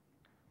her.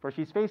 For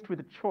she's faced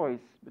with a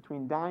choice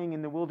between dying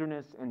in the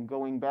wilderness and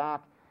going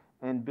back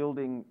and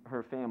building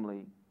her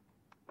family.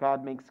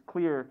 God makes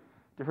clear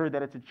to her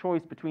that it's a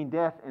choice between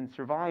death and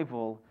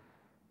survival.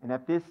 And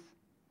at this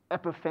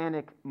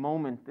epiphanic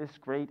moment, this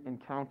great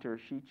encounter,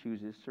 she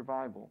chooses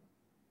survival.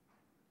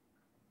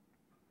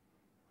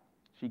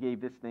 She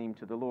gave this name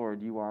to the Lord: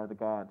 "You are the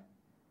God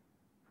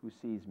who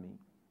sees me."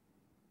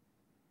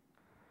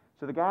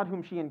 So the God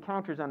whom she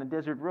encounters on a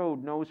desert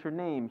road knows her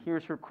name,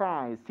 hears her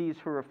cries, sees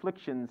her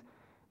afflictions,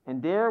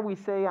 and dare we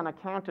say, on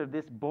account of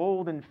this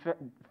bold and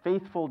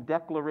faithful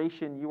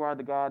declaration, "You are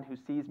the God who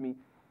sees me,"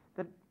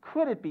 that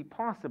could it be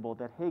possible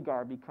that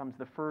Hagar becomes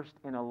the first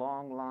in a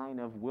long line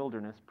of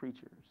wilderness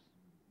preachers?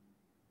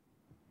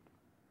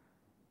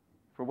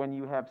 For when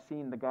you have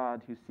seen the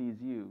God who sees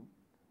you,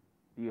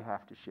 you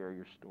have to share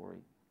your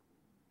story.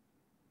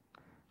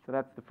 So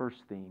that's the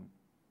first theme,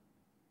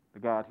 the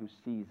God who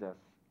sees us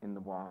in the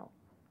wild.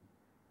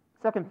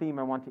 Second theme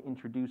I want to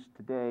introduce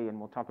today, and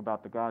we'll talk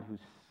about the God who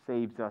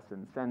saves us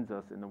and sends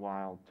us in the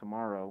wild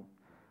tomorrow.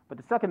 But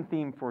the second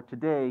theme for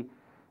today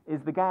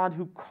is the God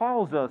who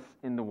calls us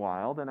in the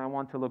wild, and I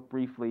want to look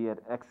briefly at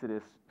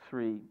Exodus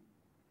 3.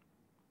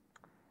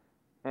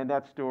 And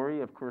that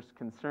story, of course,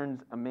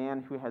 concerns a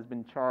man who has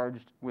been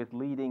charged with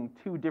leading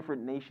two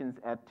different nations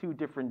at two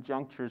different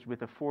junctures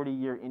with a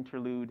 40-year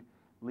interlude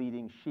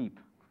leading sheep.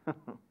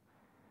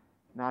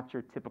 Not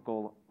your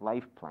typical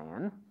life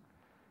plan.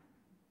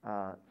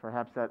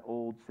 Perhaps that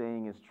old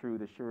saying is true: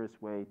 the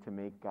surest way to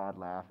make God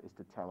laugh is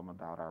to tell him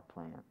about our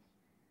plans.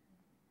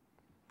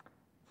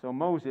 So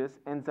Moses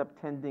ends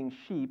up tending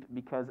sheep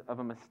because of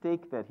a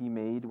mistake that he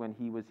made when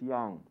he was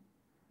young.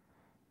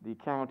 The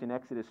account in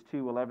Exodus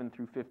 2:11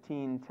 through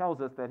 15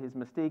 tells us that his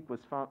mistake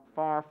was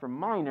far from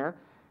minor.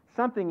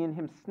 Something in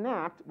him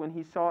snapped when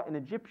he saw an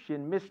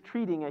Egyptian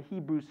mistreating a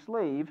Hebrew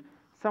slave,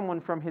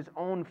 someone from his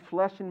own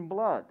flesh and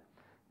blood.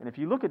 And if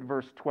you look at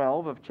verse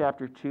 12 of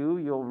chapter 2,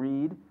 you'll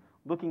read,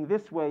 "Looking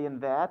this way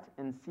and that,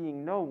 and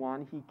seeing no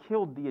one, he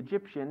killed the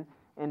Egyptian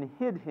and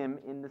hid him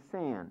in the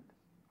sand."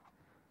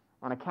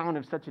 On account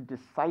of such a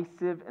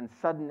decisive and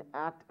sudden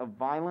act of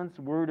violence,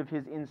 word of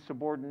his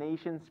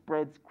insubordination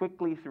spreads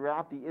quickly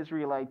throughout the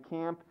Israelite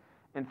camp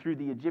and through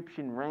the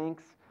Egyptian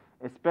ranks,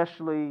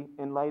 especially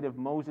in light of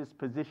Moses'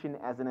 position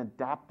as an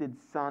adopted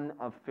son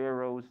of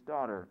Pharaoh's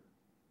daughter.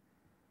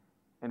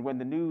 And when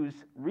the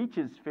news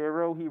reaches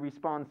Pharaoh, he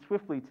responds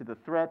swiftly to the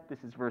threat.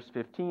 This is verse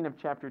 15 of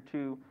chapter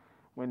 2.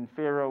 When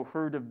Pharaoh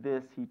heard of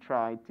this, he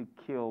tried to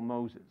kill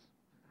Moses.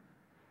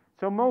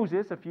 So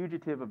Moses, a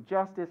fugitive of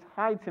justice,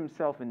 hides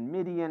himself in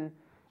Midian,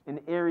 an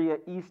area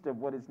east of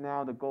what is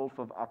now the Gulf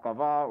of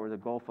Aqaba, or the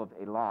Gulf of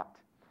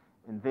Eilat.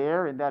 And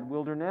there, in that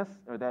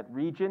wilderness, or that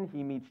region,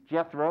 he meets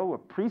Jethro, a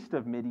priest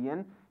of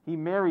Midian. He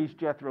marries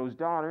Jethro's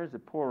daughter,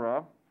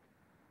 Zipporah.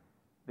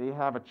 They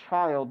have a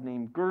child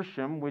named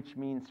Gershom, which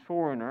means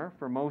foreigner,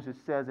 for Moses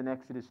says in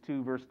Exodus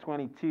 2, verse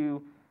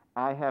 22,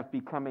 "I have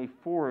become a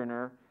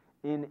foreigner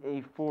in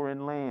a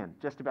foreign land."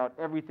 Just about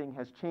everything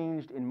has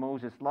changed in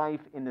Moses'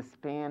 life in the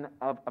span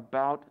of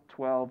about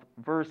 12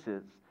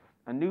 verses.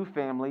 A new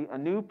family, a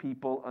new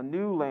people, a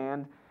new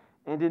land,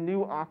 and a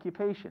new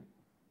occupation.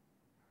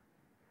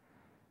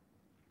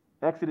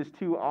 Exodus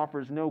 2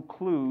 offers no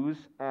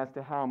clues as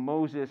to how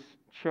Moses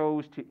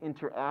chose to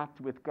interact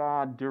with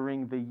God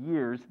during the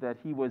years that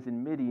he was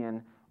in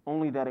Midian,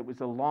 only that it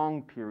was a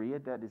long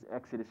period. That is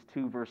Exodus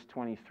 2, verse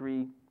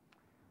 23.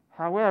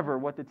 However,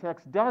 what the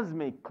text does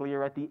make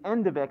clear at the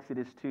end of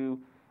Exodus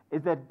 2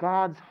 is that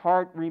God's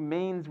heart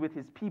remains with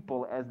his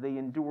people as they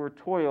endure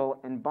toil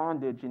and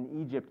bondage in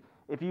Egypt,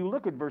 If you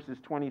look at verses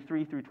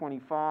 23 through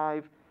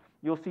 25,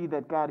 you'll see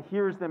that God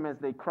hears them as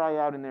they cry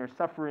out in their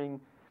suffering.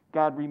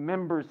 God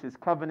remembers his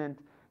covenant.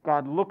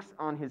 God looks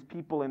on his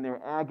people in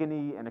their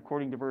agony, and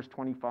according to verse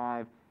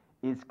 25,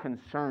 is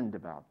concerned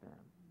about them.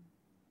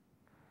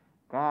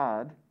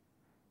 God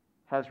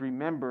has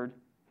remembered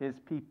his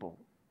people.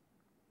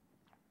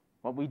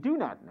 What we do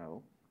not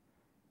know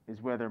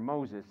is whether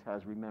Moses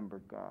has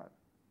remembered God.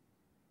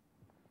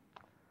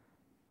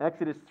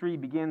 Exodus 3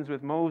 begins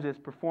with Moses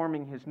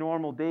performing his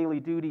normal daily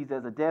duties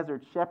as a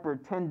desert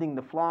shepherd, tending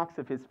the flocks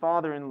of his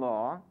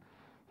father-in-law.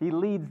 He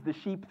leads the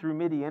sheep through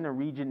Midian, a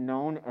region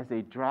known as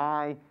a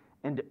dry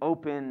and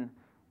open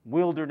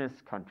wilderness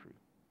country.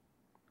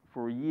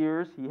 For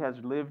years, he has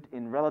lived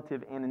in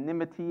relative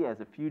anonymity as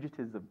a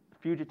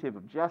fugitive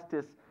of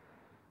justice,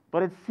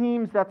 but it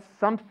seems that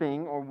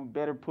something, or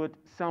better put,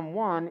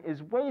 someone,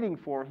 is waiting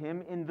for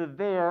him in the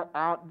there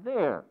out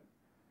there,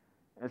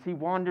 as he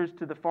wanders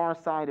to the far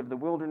side of the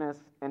wilderness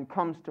and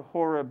comes to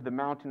Horeb, the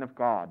mountain of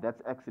God.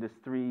 That's Exodus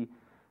 3,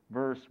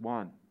 verse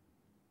 1.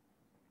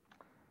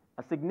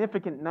 A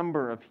significant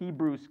number of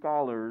Hebrew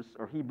scholars,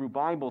 or Hebrew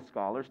Bible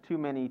scholars, too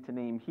many to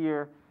name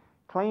here,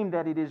 claim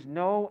that it is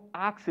no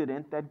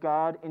accident that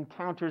God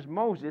encounters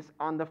Moses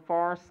on the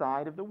far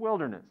side of the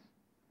wilderness.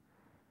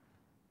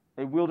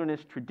 A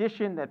wilderness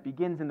tradition that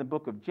begins in the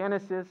book of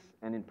Genesis,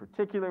 and in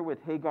particular with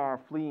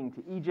Hagar fleeing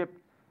to Egypt,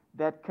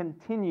 that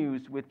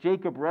continues with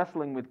Jacob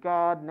wrestling with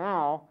God,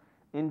 now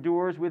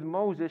endures with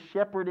Moses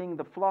shepherding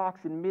the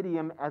flocks in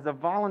Midian as a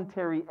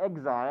voluntary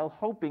exile,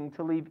 hoping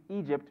to leave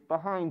Egypt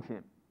behind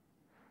him.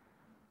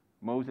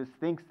 Moses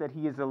thinks that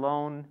he is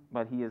alone,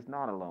 but he is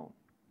not alone.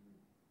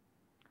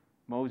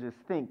 Moses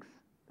thinks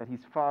that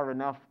he's far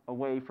enough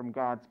away from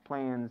God's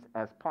plans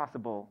as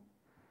possible,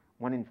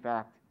 when in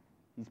fact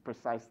he's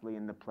precisely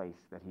in the place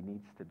that he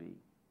needs to be.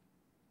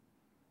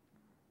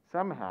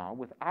 Somehow,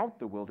 without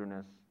the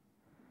wilderness,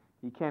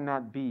 he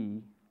cannot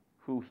be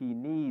who he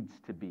needs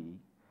to be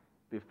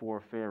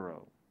before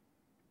Pharaoh.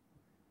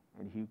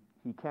 And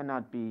he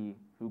cannot be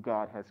who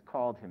God has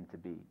called him to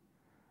be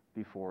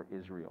before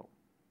Israel.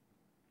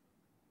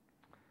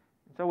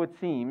 So it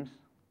seems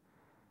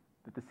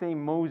that the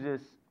same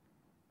Moses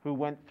who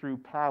went through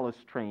palace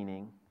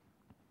training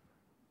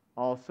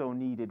also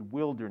needed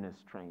wilderness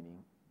training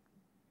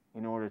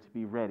in order to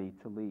be ready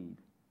to lead.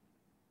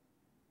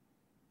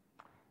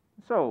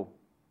 So,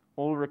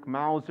 Ulrich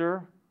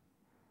Mauser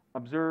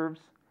observes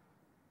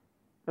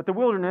that the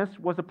wilderness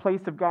was a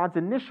place of God's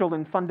initial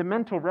and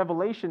fundamental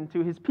revelation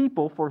to his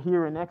people, for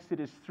here in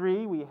Exodus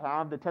 3 we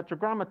have the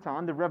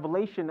Tetragrammaton, the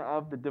revelation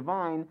of the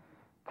divine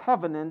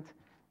covenant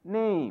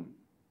name.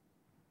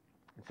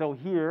 So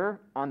here,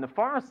 on the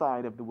far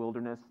side of the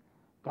wilderness,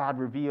 God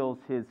reveals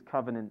his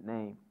covenant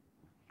name.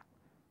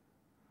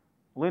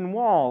 Lynn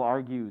Wall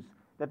argues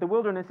that the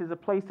wilderness is a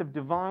place of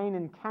divine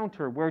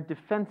encounter where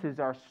defenses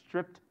are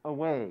stripped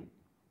away.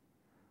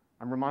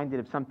 I'm reminded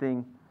of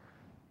something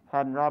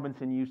Haddon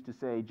Robinson used to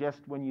say: just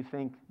when you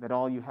think that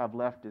all you have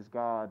left is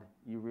God,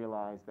 you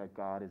realize that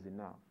God is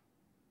enough.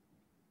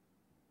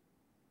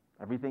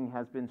 Everything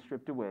has been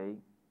stripped away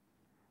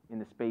in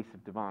the space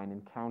of divine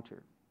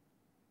encounter.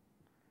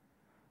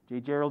 J.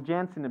 Gerald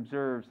Jansen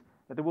observes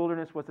that the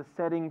wilderness was a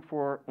setting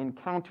for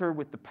encounter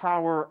with the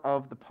power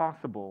of the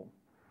possible.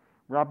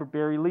 Robert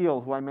Barry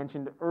Leal, who I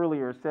mentioned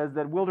earlier, says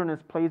that wilderness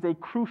plays a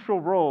crucial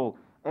role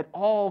at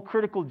all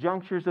critical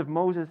junctures of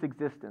Moses'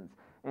 existence.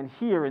 And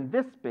here, in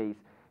this space,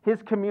 his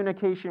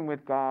communication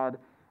with God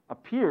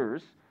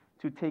appears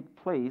to take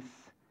place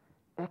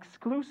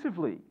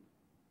exclusively.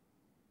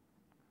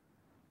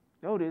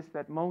 Notice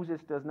that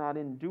Moses does not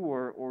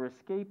endure or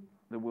escape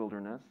the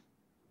wilderness,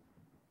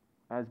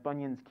 as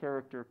Bunyan's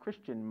character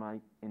Christian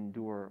might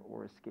endure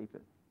or escape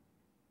it.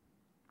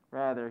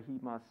 Rather, he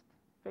must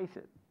face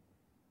it.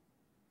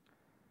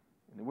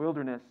 In the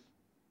wilderness,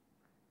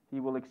 he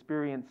will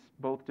experience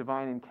both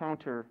divine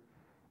encounter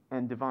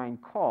and divine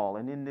call,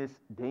 and in this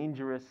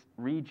dangerous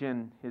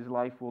region, his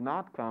life will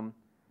not come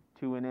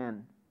to an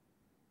end.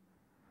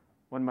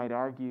 One might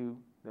argue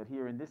that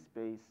here in this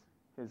space,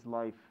 his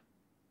life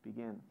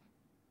begins.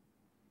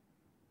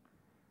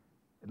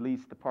 At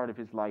least the part of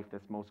his life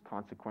that's most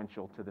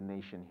consequential to the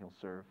nation he'll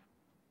serve.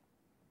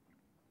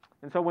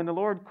 And so when the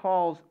Lord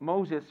calls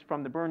Moses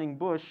from the burning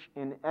bush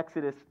in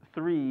Exodus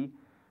 3,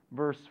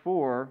 verse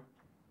 4,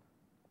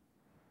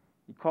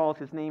 he calls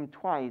his name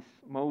twice,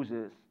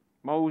 Moses,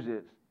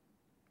 Moses.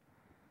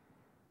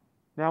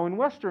 Now, in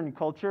Western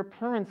culture,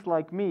 parents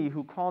like me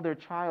who call their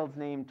child's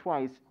name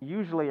twice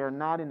usually are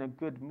not in a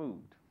good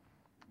mood.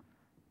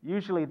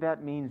 Usually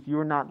that means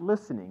you're not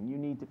listening. You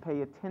need to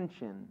pay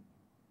attention.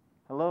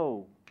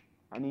 Hello,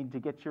 I need to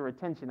get your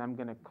attention. I'm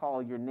going to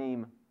call your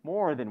name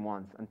more than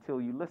once until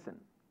you listen.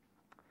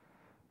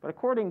 But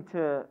according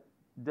to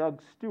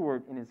Doug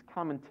Stewart in his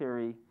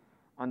commentary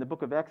on the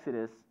book of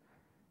Exodus,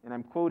 and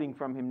I'm quoting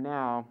from him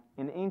now,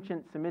 in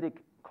ancient Semitic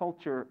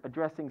culture,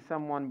 addressing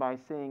someone by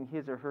saying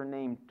his or her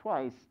name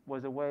twice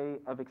was a way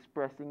of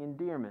expressing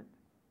endearment,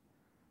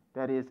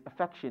 that is,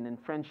 affection and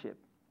friendship.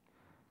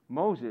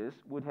 Moses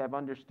would have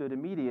understood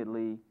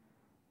immediately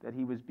that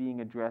he was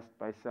being addressed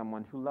by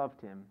someone who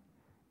loved him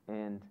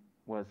and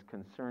was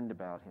concerned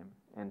about him,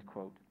 end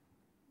quote.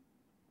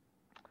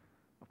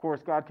 Of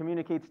course, God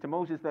communicates to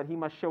Moses that he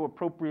must show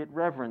appropriate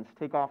reverence,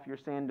 take off your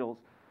sandals.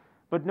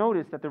 But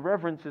notice that the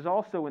reverence is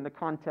also in the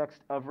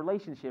context of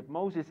relationship.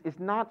 Moses is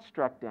not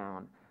struck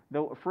down.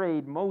 Though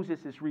afraid, Moses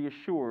is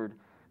reassured.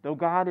 Though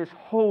God is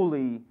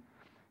holy,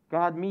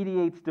 God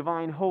mediates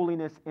divine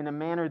holiness in a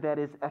manner that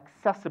is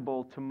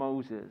accessible to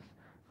Moses.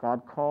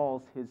 God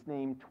calls his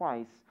name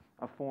twice,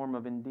 a form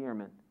of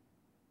endearment.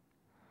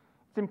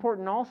 It's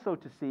important also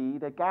to see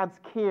that God's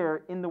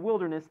care in the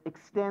wilderness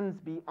extends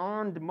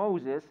beyond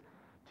Moses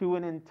to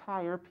an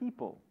entire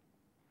people.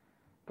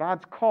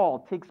 God's call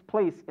takes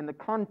place in the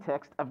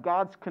context of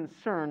God's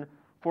concern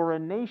for a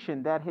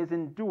nation that has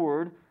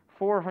endured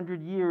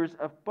 400 years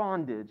of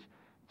bondage.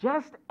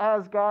 Just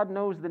as God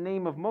knows the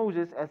name of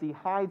Moses as he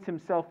hides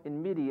himself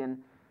in Midian,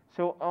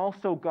 so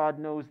also God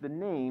knows the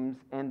names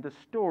and the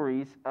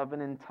stories of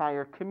an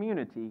entire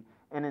community,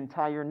 an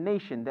entire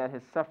nation that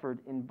has suffered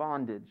in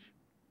bondage.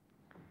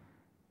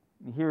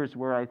 And here's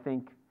where I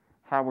think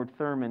Howard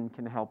Thurman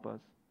can help us.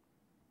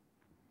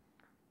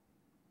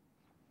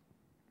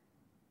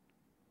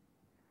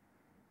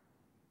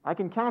 I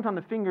can count on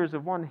the fingers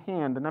of one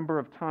hand the number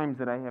of times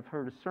that I have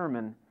heard a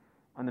sermon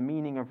on the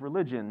meaning of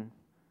religion,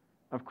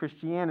 of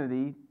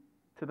Christianity,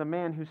 to the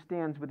man who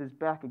stands with his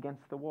back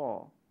against the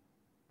wall.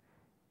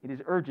 It is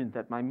urgent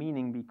that my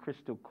meaning be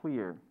crystal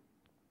clear.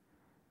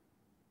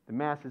 The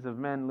masses of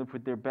men live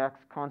with their backs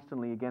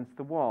constantly against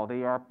the wall.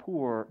 They are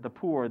poor,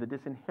 the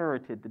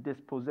disinherited, the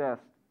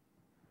dispossessed.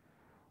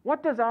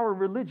 What does our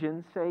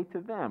religion say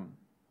to them?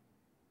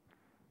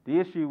 The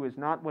issue is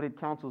not what it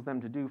counsels them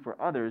to do for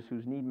others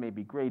whose need may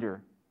be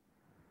greater,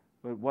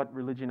 but what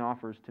religion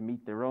offers to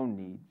meet their own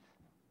needs.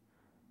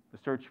 The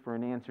search for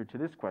an answer to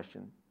this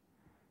question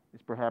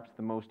is perhaps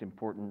the most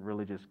important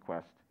religious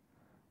quest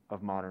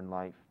of modern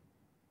life.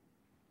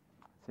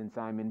 Since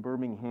I'm in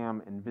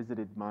Birmingham and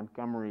visited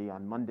Montgomery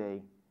on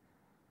Monday,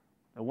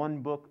 the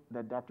one book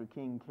that Dr.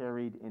 King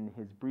carried in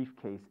his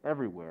briefcase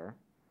everywhere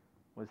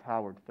was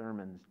Howard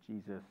Thurman's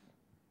Jesus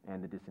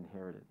and the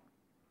Disinherited.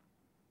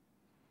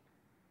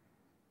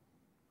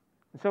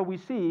 And so we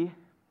see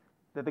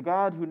that the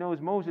God who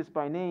knows Moses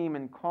by name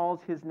and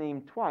calls his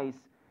name twice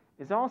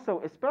is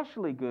also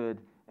especially good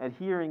at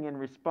hearing and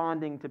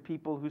responding to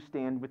people who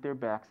stand with their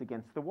backs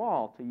against the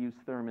wall, to use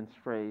Thurman's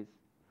phrase.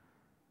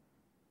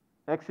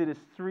 Exodus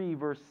 3,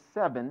 verse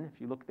 7,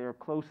 if you look there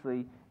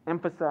closely,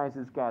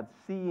 emphasizes God's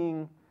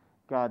seeing,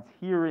 God's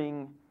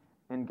hearing,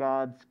 and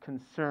God's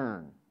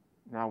concern.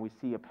 Now we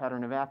see a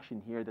pattern of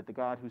action here that the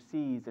God who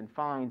sees and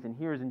finds and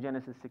hears in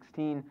Genesis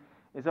 16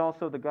 is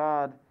also the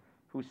God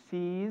who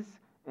sees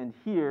and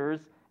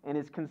hears and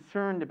is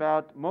concerned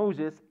about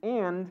Moses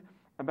and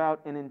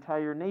about an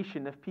entire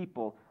nation of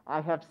people.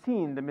 I have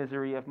seen the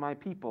misery of my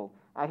people.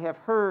 I have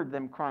heard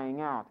them crying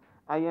out.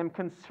 I am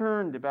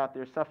concerned about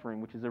their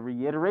suffering, which is a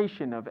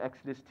reiteration of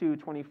Exodus 2,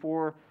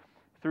 24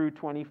 through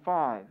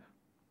 25.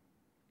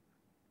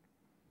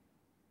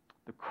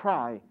 The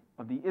cry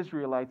of the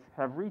Israelites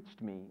have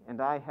reached me,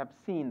 and I have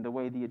seen the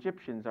way the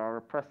Egyptians are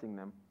oppressing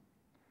them.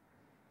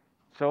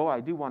 So I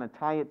do want to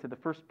tie it to the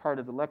first part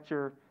of the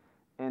lecture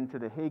and to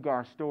the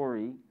Hagar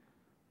story.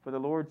 For the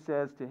Lord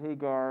says to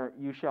Hagar,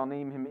 you shall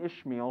name him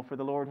Ishmael, for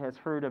the Lord has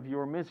heard of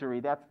your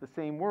misery. That's the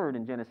same word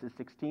in Genesis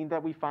 16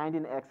 that we find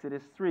in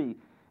Exodus 3.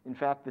 In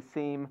fact, the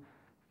same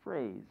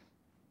phrase.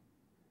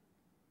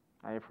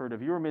 I have heard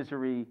of your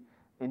misery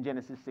in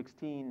Genesis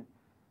 16.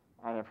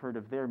 I have heard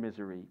of their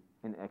misery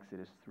in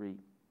Exodus 3.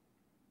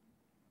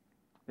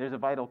 There's a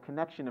vital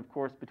connection, of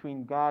course,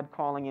 between God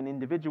calling an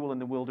individual in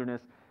the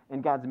wilderness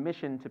and God's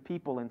mission to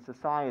people and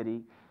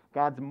society.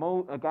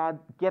 God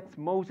gets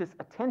Moses'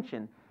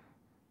 attention,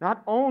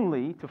 not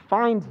only to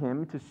find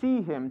him, to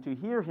see him, to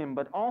hear him,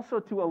 but also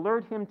to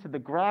alert him to the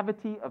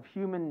gravity of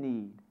human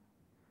need.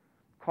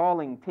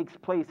 Calling takes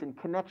place in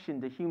connection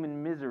to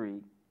human misery.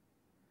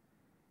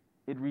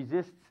 It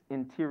resists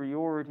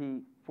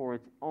interiority for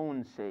its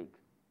own sake,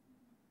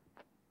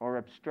 or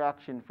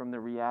abstraction from the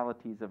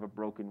realities of a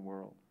broken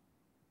world.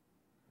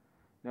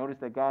 Notice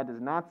that God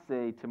does not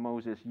say to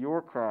Moses,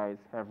 your cries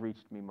have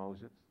reached me,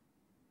 Moses.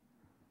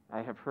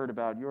 I have heard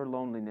about your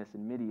loneliness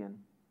in Midian.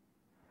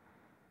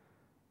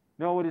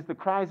 No, it is the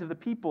cries of the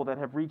people that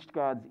have reached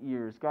God's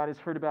ears. God has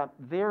heard about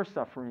their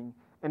suffering,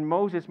 and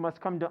Moses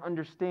must come to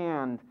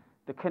understand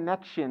the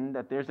connection,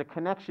 that there's a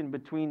connection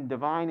between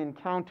divine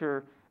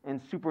encounter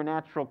and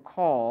supernatural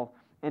call,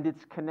 and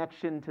its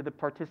connection to the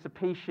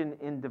participation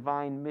in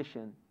divine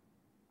mission.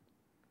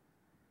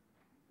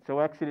 So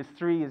Exodus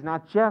 3 is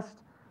not just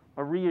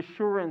a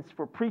reassurance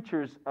for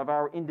preachers of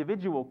our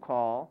individual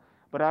call,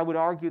 but I would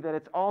argue that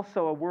it's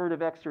also a word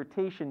of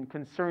exhortation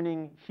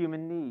concerning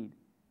human need,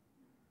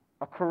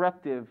 a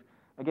corrective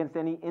against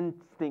any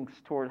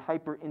instincts toward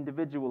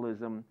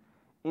hyper-individualism,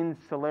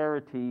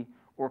 insularity,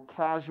 or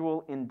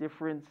casual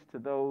indifference to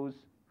those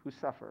who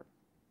suffer.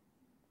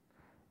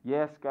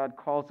 Yes, God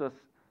calls us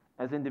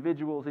as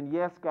individuals, and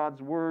yes,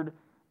 God's word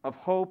of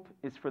hope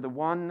is for the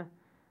one,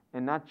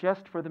 and not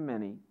just for the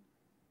many.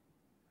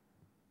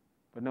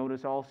 But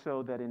notice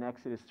also that in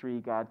Exodus 3,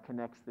 God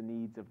connects the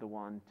needs of the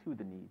one to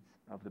the needs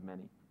of the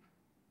many.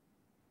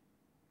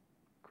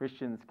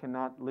 Christians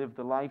cannot live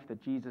the life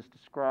that Jesus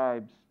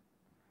describes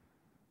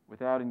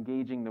without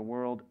engaging the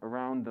world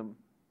around them.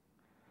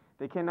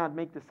 They cannot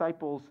make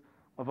disciples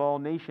of all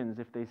nations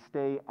if they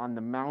stay on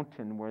the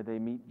mountain where they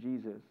meet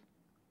Jesus.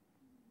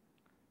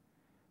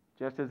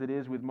 Just as it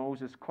is with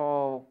Moses'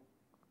 call,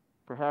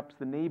 perhaps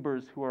the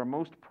neighbors who are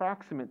most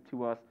proximate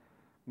to us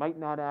might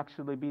not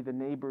actually be the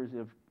neighbors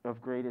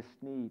of greatest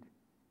need.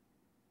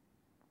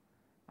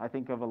 I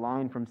think of a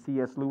line from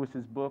C.S.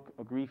 Lewis's book,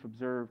 A Grief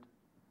Observed.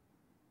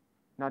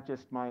 Not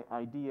just my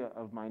idea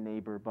of my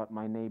neighbor, but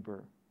my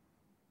neighbor.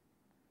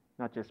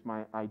 Not just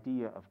my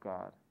idea of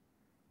God,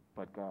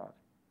 but God.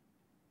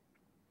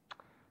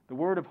 The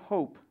word of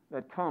hope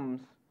that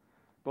comes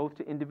both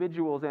to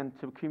individuals and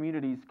to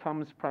communities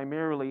comes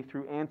primarily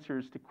through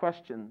answers to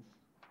questions.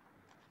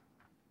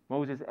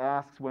 Moses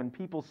asks, when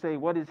people say,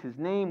 "What is his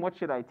name? What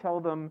should I tell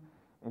them?"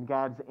 And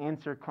God's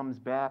answer comes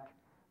back,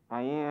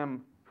 "I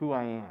am who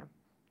I am."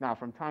 Now,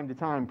 from time to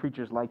time,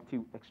 preachers like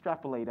to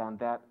extrapolate on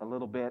that a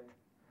little bit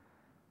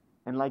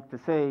and like to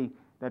say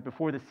that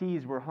before the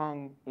seas were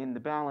hung in the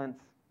balance,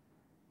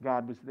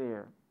 God was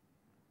there.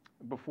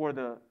 Before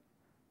the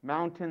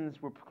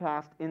mountains were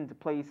cast into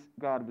place,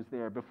 God was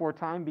there. Before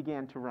time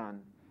began to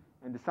run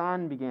and the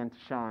sun began to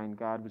shine,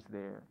 God was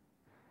there.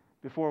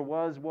 Before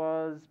was,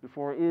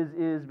 before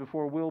is,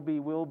 before will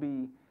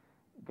be,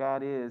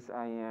 God is,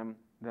 I am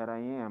that I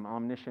am,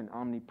 omniscient,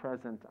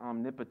 omnipresent,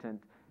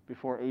 omnipotent.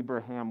 Before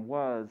Abraham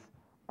was,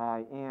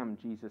 I am,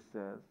 Jesus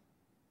says.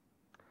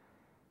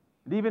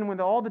 And even with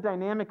all the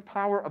dynamic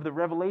power of the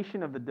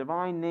revelation of the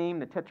divine name,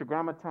 the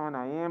tetragrammaton,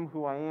 I am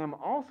who I am,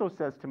 also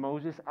says to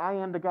Moses, I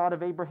am the God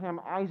of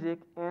Abraham, Isaac,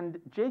 and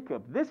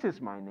Jacob. This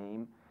is my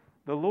name,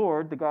 the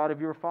Lord, the God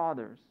of your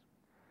fathers.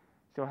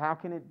 So how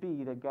can it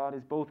be that God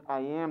is both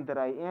I am that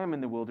I am in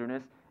the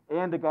wilderness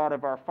and the God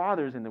of our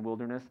fathers in the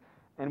wilderness?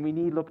 And we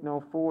need look no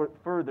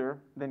further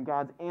than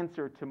God's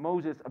answer to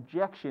Moses'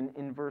 objection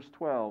in verse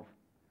 12.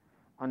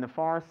 On the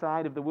far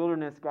side of the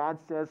wilderness, God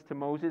says to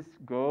Moses,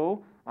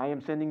 "Go, I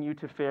am sending you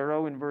to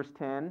Pharaoh," in verse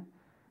 10.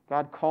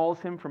 God calls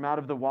him from out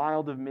of the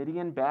wild of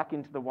Midian back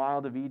into the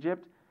wild of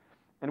Egypt.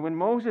 And when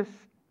Moses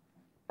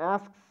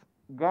asks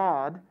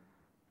God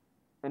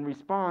and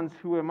responds,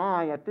 "Who am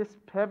I?" at this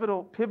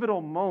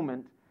pivotal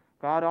moment,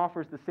 God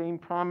offers the same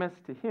promise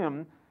to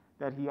him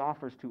that he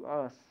offers to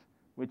us,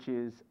 which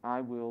is, I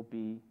will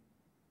be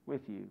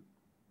with you.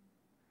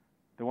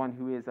 The one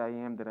who is I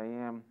am that I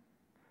am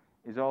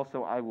is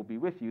also I will be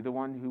with you. The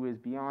one who is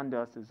beyond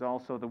us is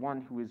also the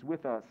one who is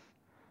with us.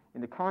 In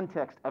the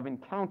context of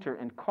encounter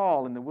and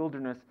call in the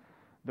wilderness,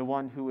 the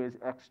one who is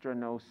extra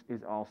nos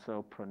is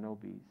also pro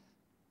nobis.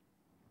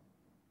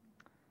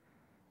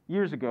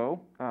 Years ago,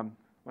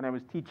 when I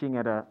was teaching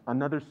at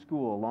another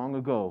school long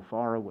ago,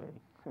 far away,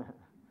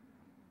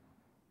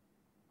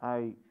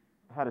 I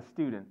had a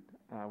student,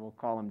 we'll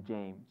call him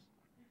James.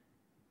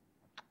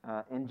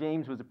 And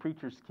James was a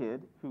preacher's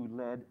kid who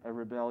led a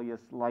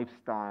rebellious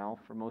lifestyle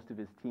for most of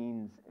his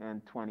teens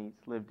and 20s,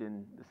 lived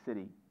in the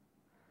city,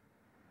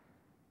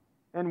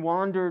 and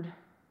wandered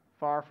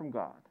far from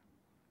God.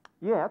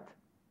 Yet,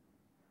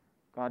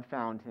 God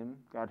found him,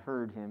 God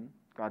heard him,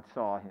 God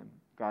saw him,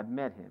 God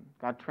met him,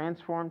 God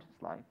transformed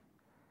his life.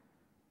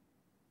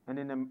 And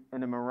in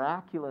a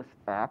miraculous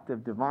act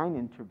of divine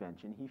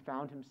intervention, he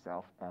found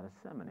himself at a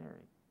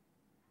seminary,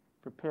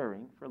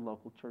 preparing for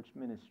local church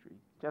ministry,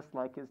 just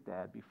like his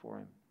dad before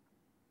him.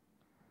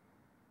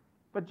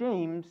 But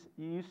James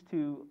used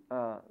to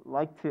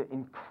like to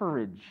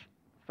encourage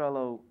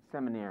fellow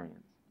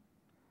seminarians.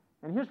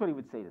 And here's what he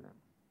would say to them.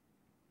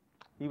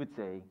 He would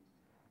say,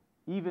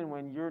 even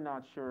when you're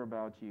not sure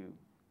about you,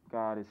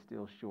 God is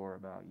still sure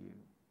about you.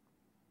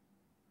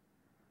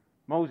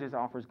 Moses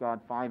offers God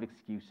 5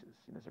 excuses.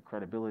 There's a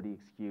credibility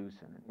excuse,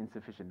 and an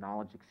insufficient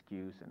knowledge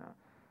excuse, and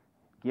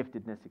a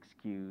giftedness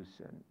excuse,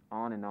 and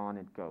on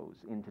it goes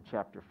into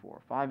chapter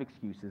 4. 5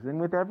 excuses. And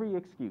with every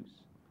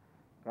excuse,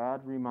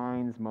 God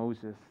reminds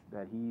Moses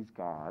that he's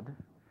God,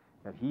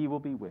 that he will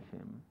be with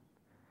him,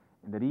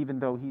 and that even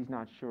though he's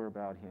not sure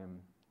about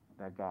him,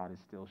 that God is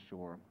still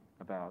sure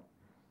about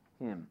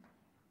him.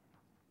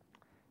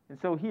 And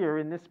so here,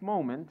 in this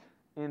moment,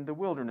 in the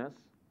wilderness,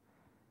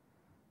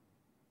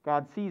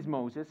 God sees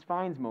Moses,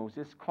 finds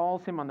Moses,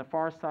 calls him on the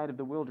far side of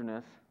the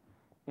wilderness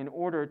in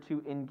order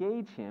to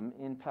engage him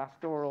in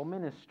pastoral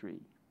ministry,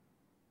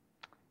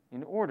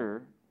 in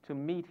order to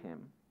meet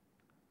him,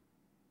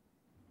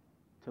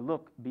 to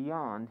look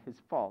beyond his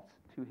faults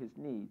to his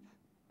needs.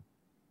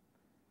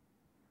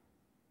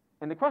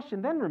 And the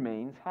question then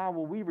remains, how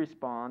will we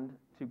respond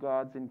to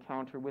God's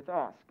encounter with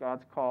us,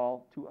 God's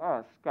call to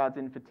us, God's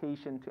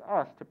invitation to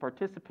us to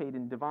participate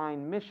in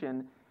divine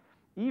mission,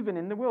 even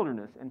in the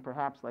wilderness? And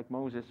perhaps, like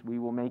Moses, we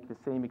will make the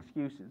same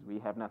excuses. We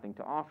have nothing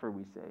to offer,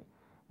 we say.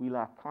 We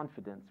lack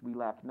confidence. We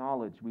lack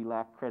knowledge. We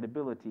lack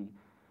credibility.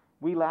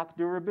 We lack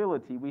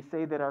durability. We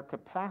say that our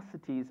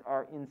capacities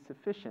are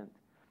insufficient.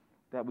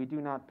 that we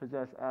do not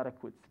possess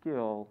adequate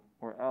skill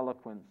or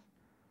eloquence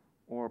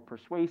or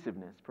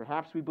persuasiveness.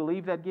 Perhaps we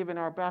believe that given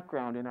our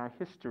background and our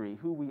history,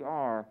 who we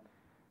are,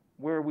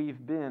 where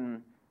we've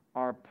been,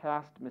 our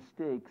past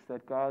mistakes,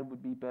 that God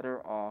would be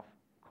better off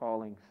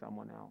calling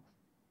someone else.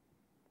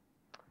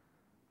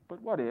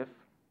 But what if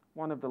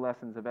one of the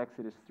lessons of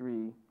Exodus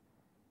 3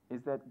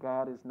 is that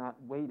God is not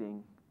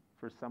waiting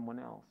for someone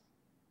else?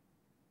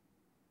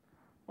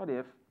 What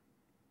if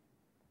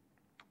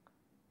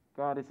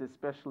God is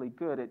especially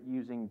good at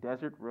using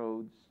desert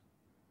roads,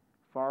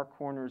 far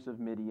corners of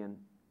Midian,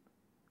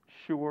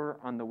 Shur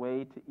on the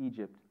way to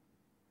Egypt,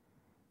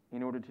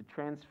 in order to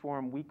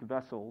transform weak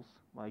vessels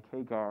like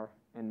Hagar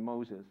and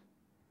Moses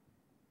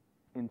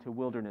into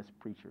wilderness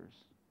preachers?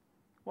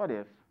 What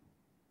if,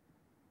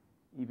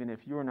 even if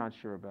you're not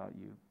sure about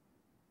you,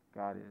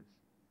 God is?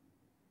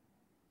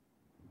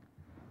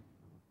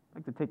 I'd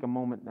like to take a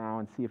moment now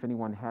and see if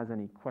anyone has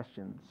any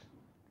questions.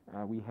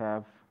 We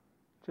have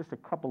just a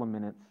couple of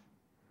minutes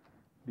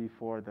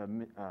before the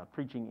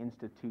Preaching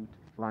Institute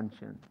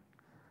luncheon.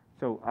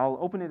 So I'll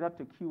open it up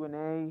to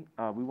Q&A.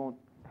 We won't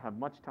have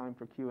much time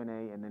for Q&A,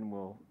 and then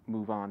we'll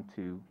move on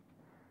to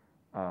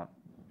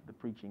the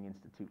Preaching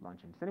Institute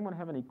luncheon. Does anyone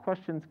have any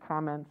questions,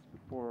 comments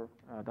before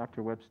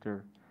Dr.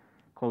 Webster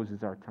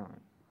closes our time?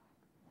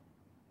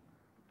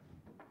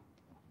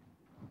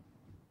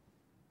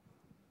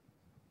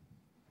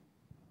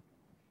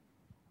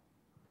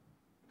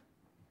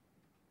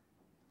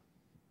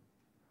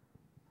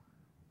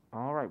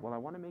 All right, well, I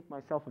want to make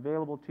myself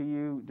available to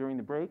you during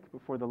the break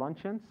before the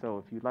luncheon, so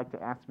if you'd like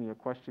to ask me a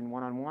question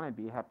one-on-one, I'd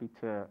be happy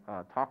to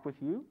talk with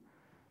you,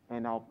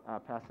 and I'll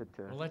pass it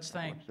to Well, let's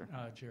thank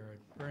Jared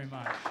very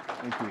much.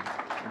 Thank you.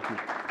 Thank you.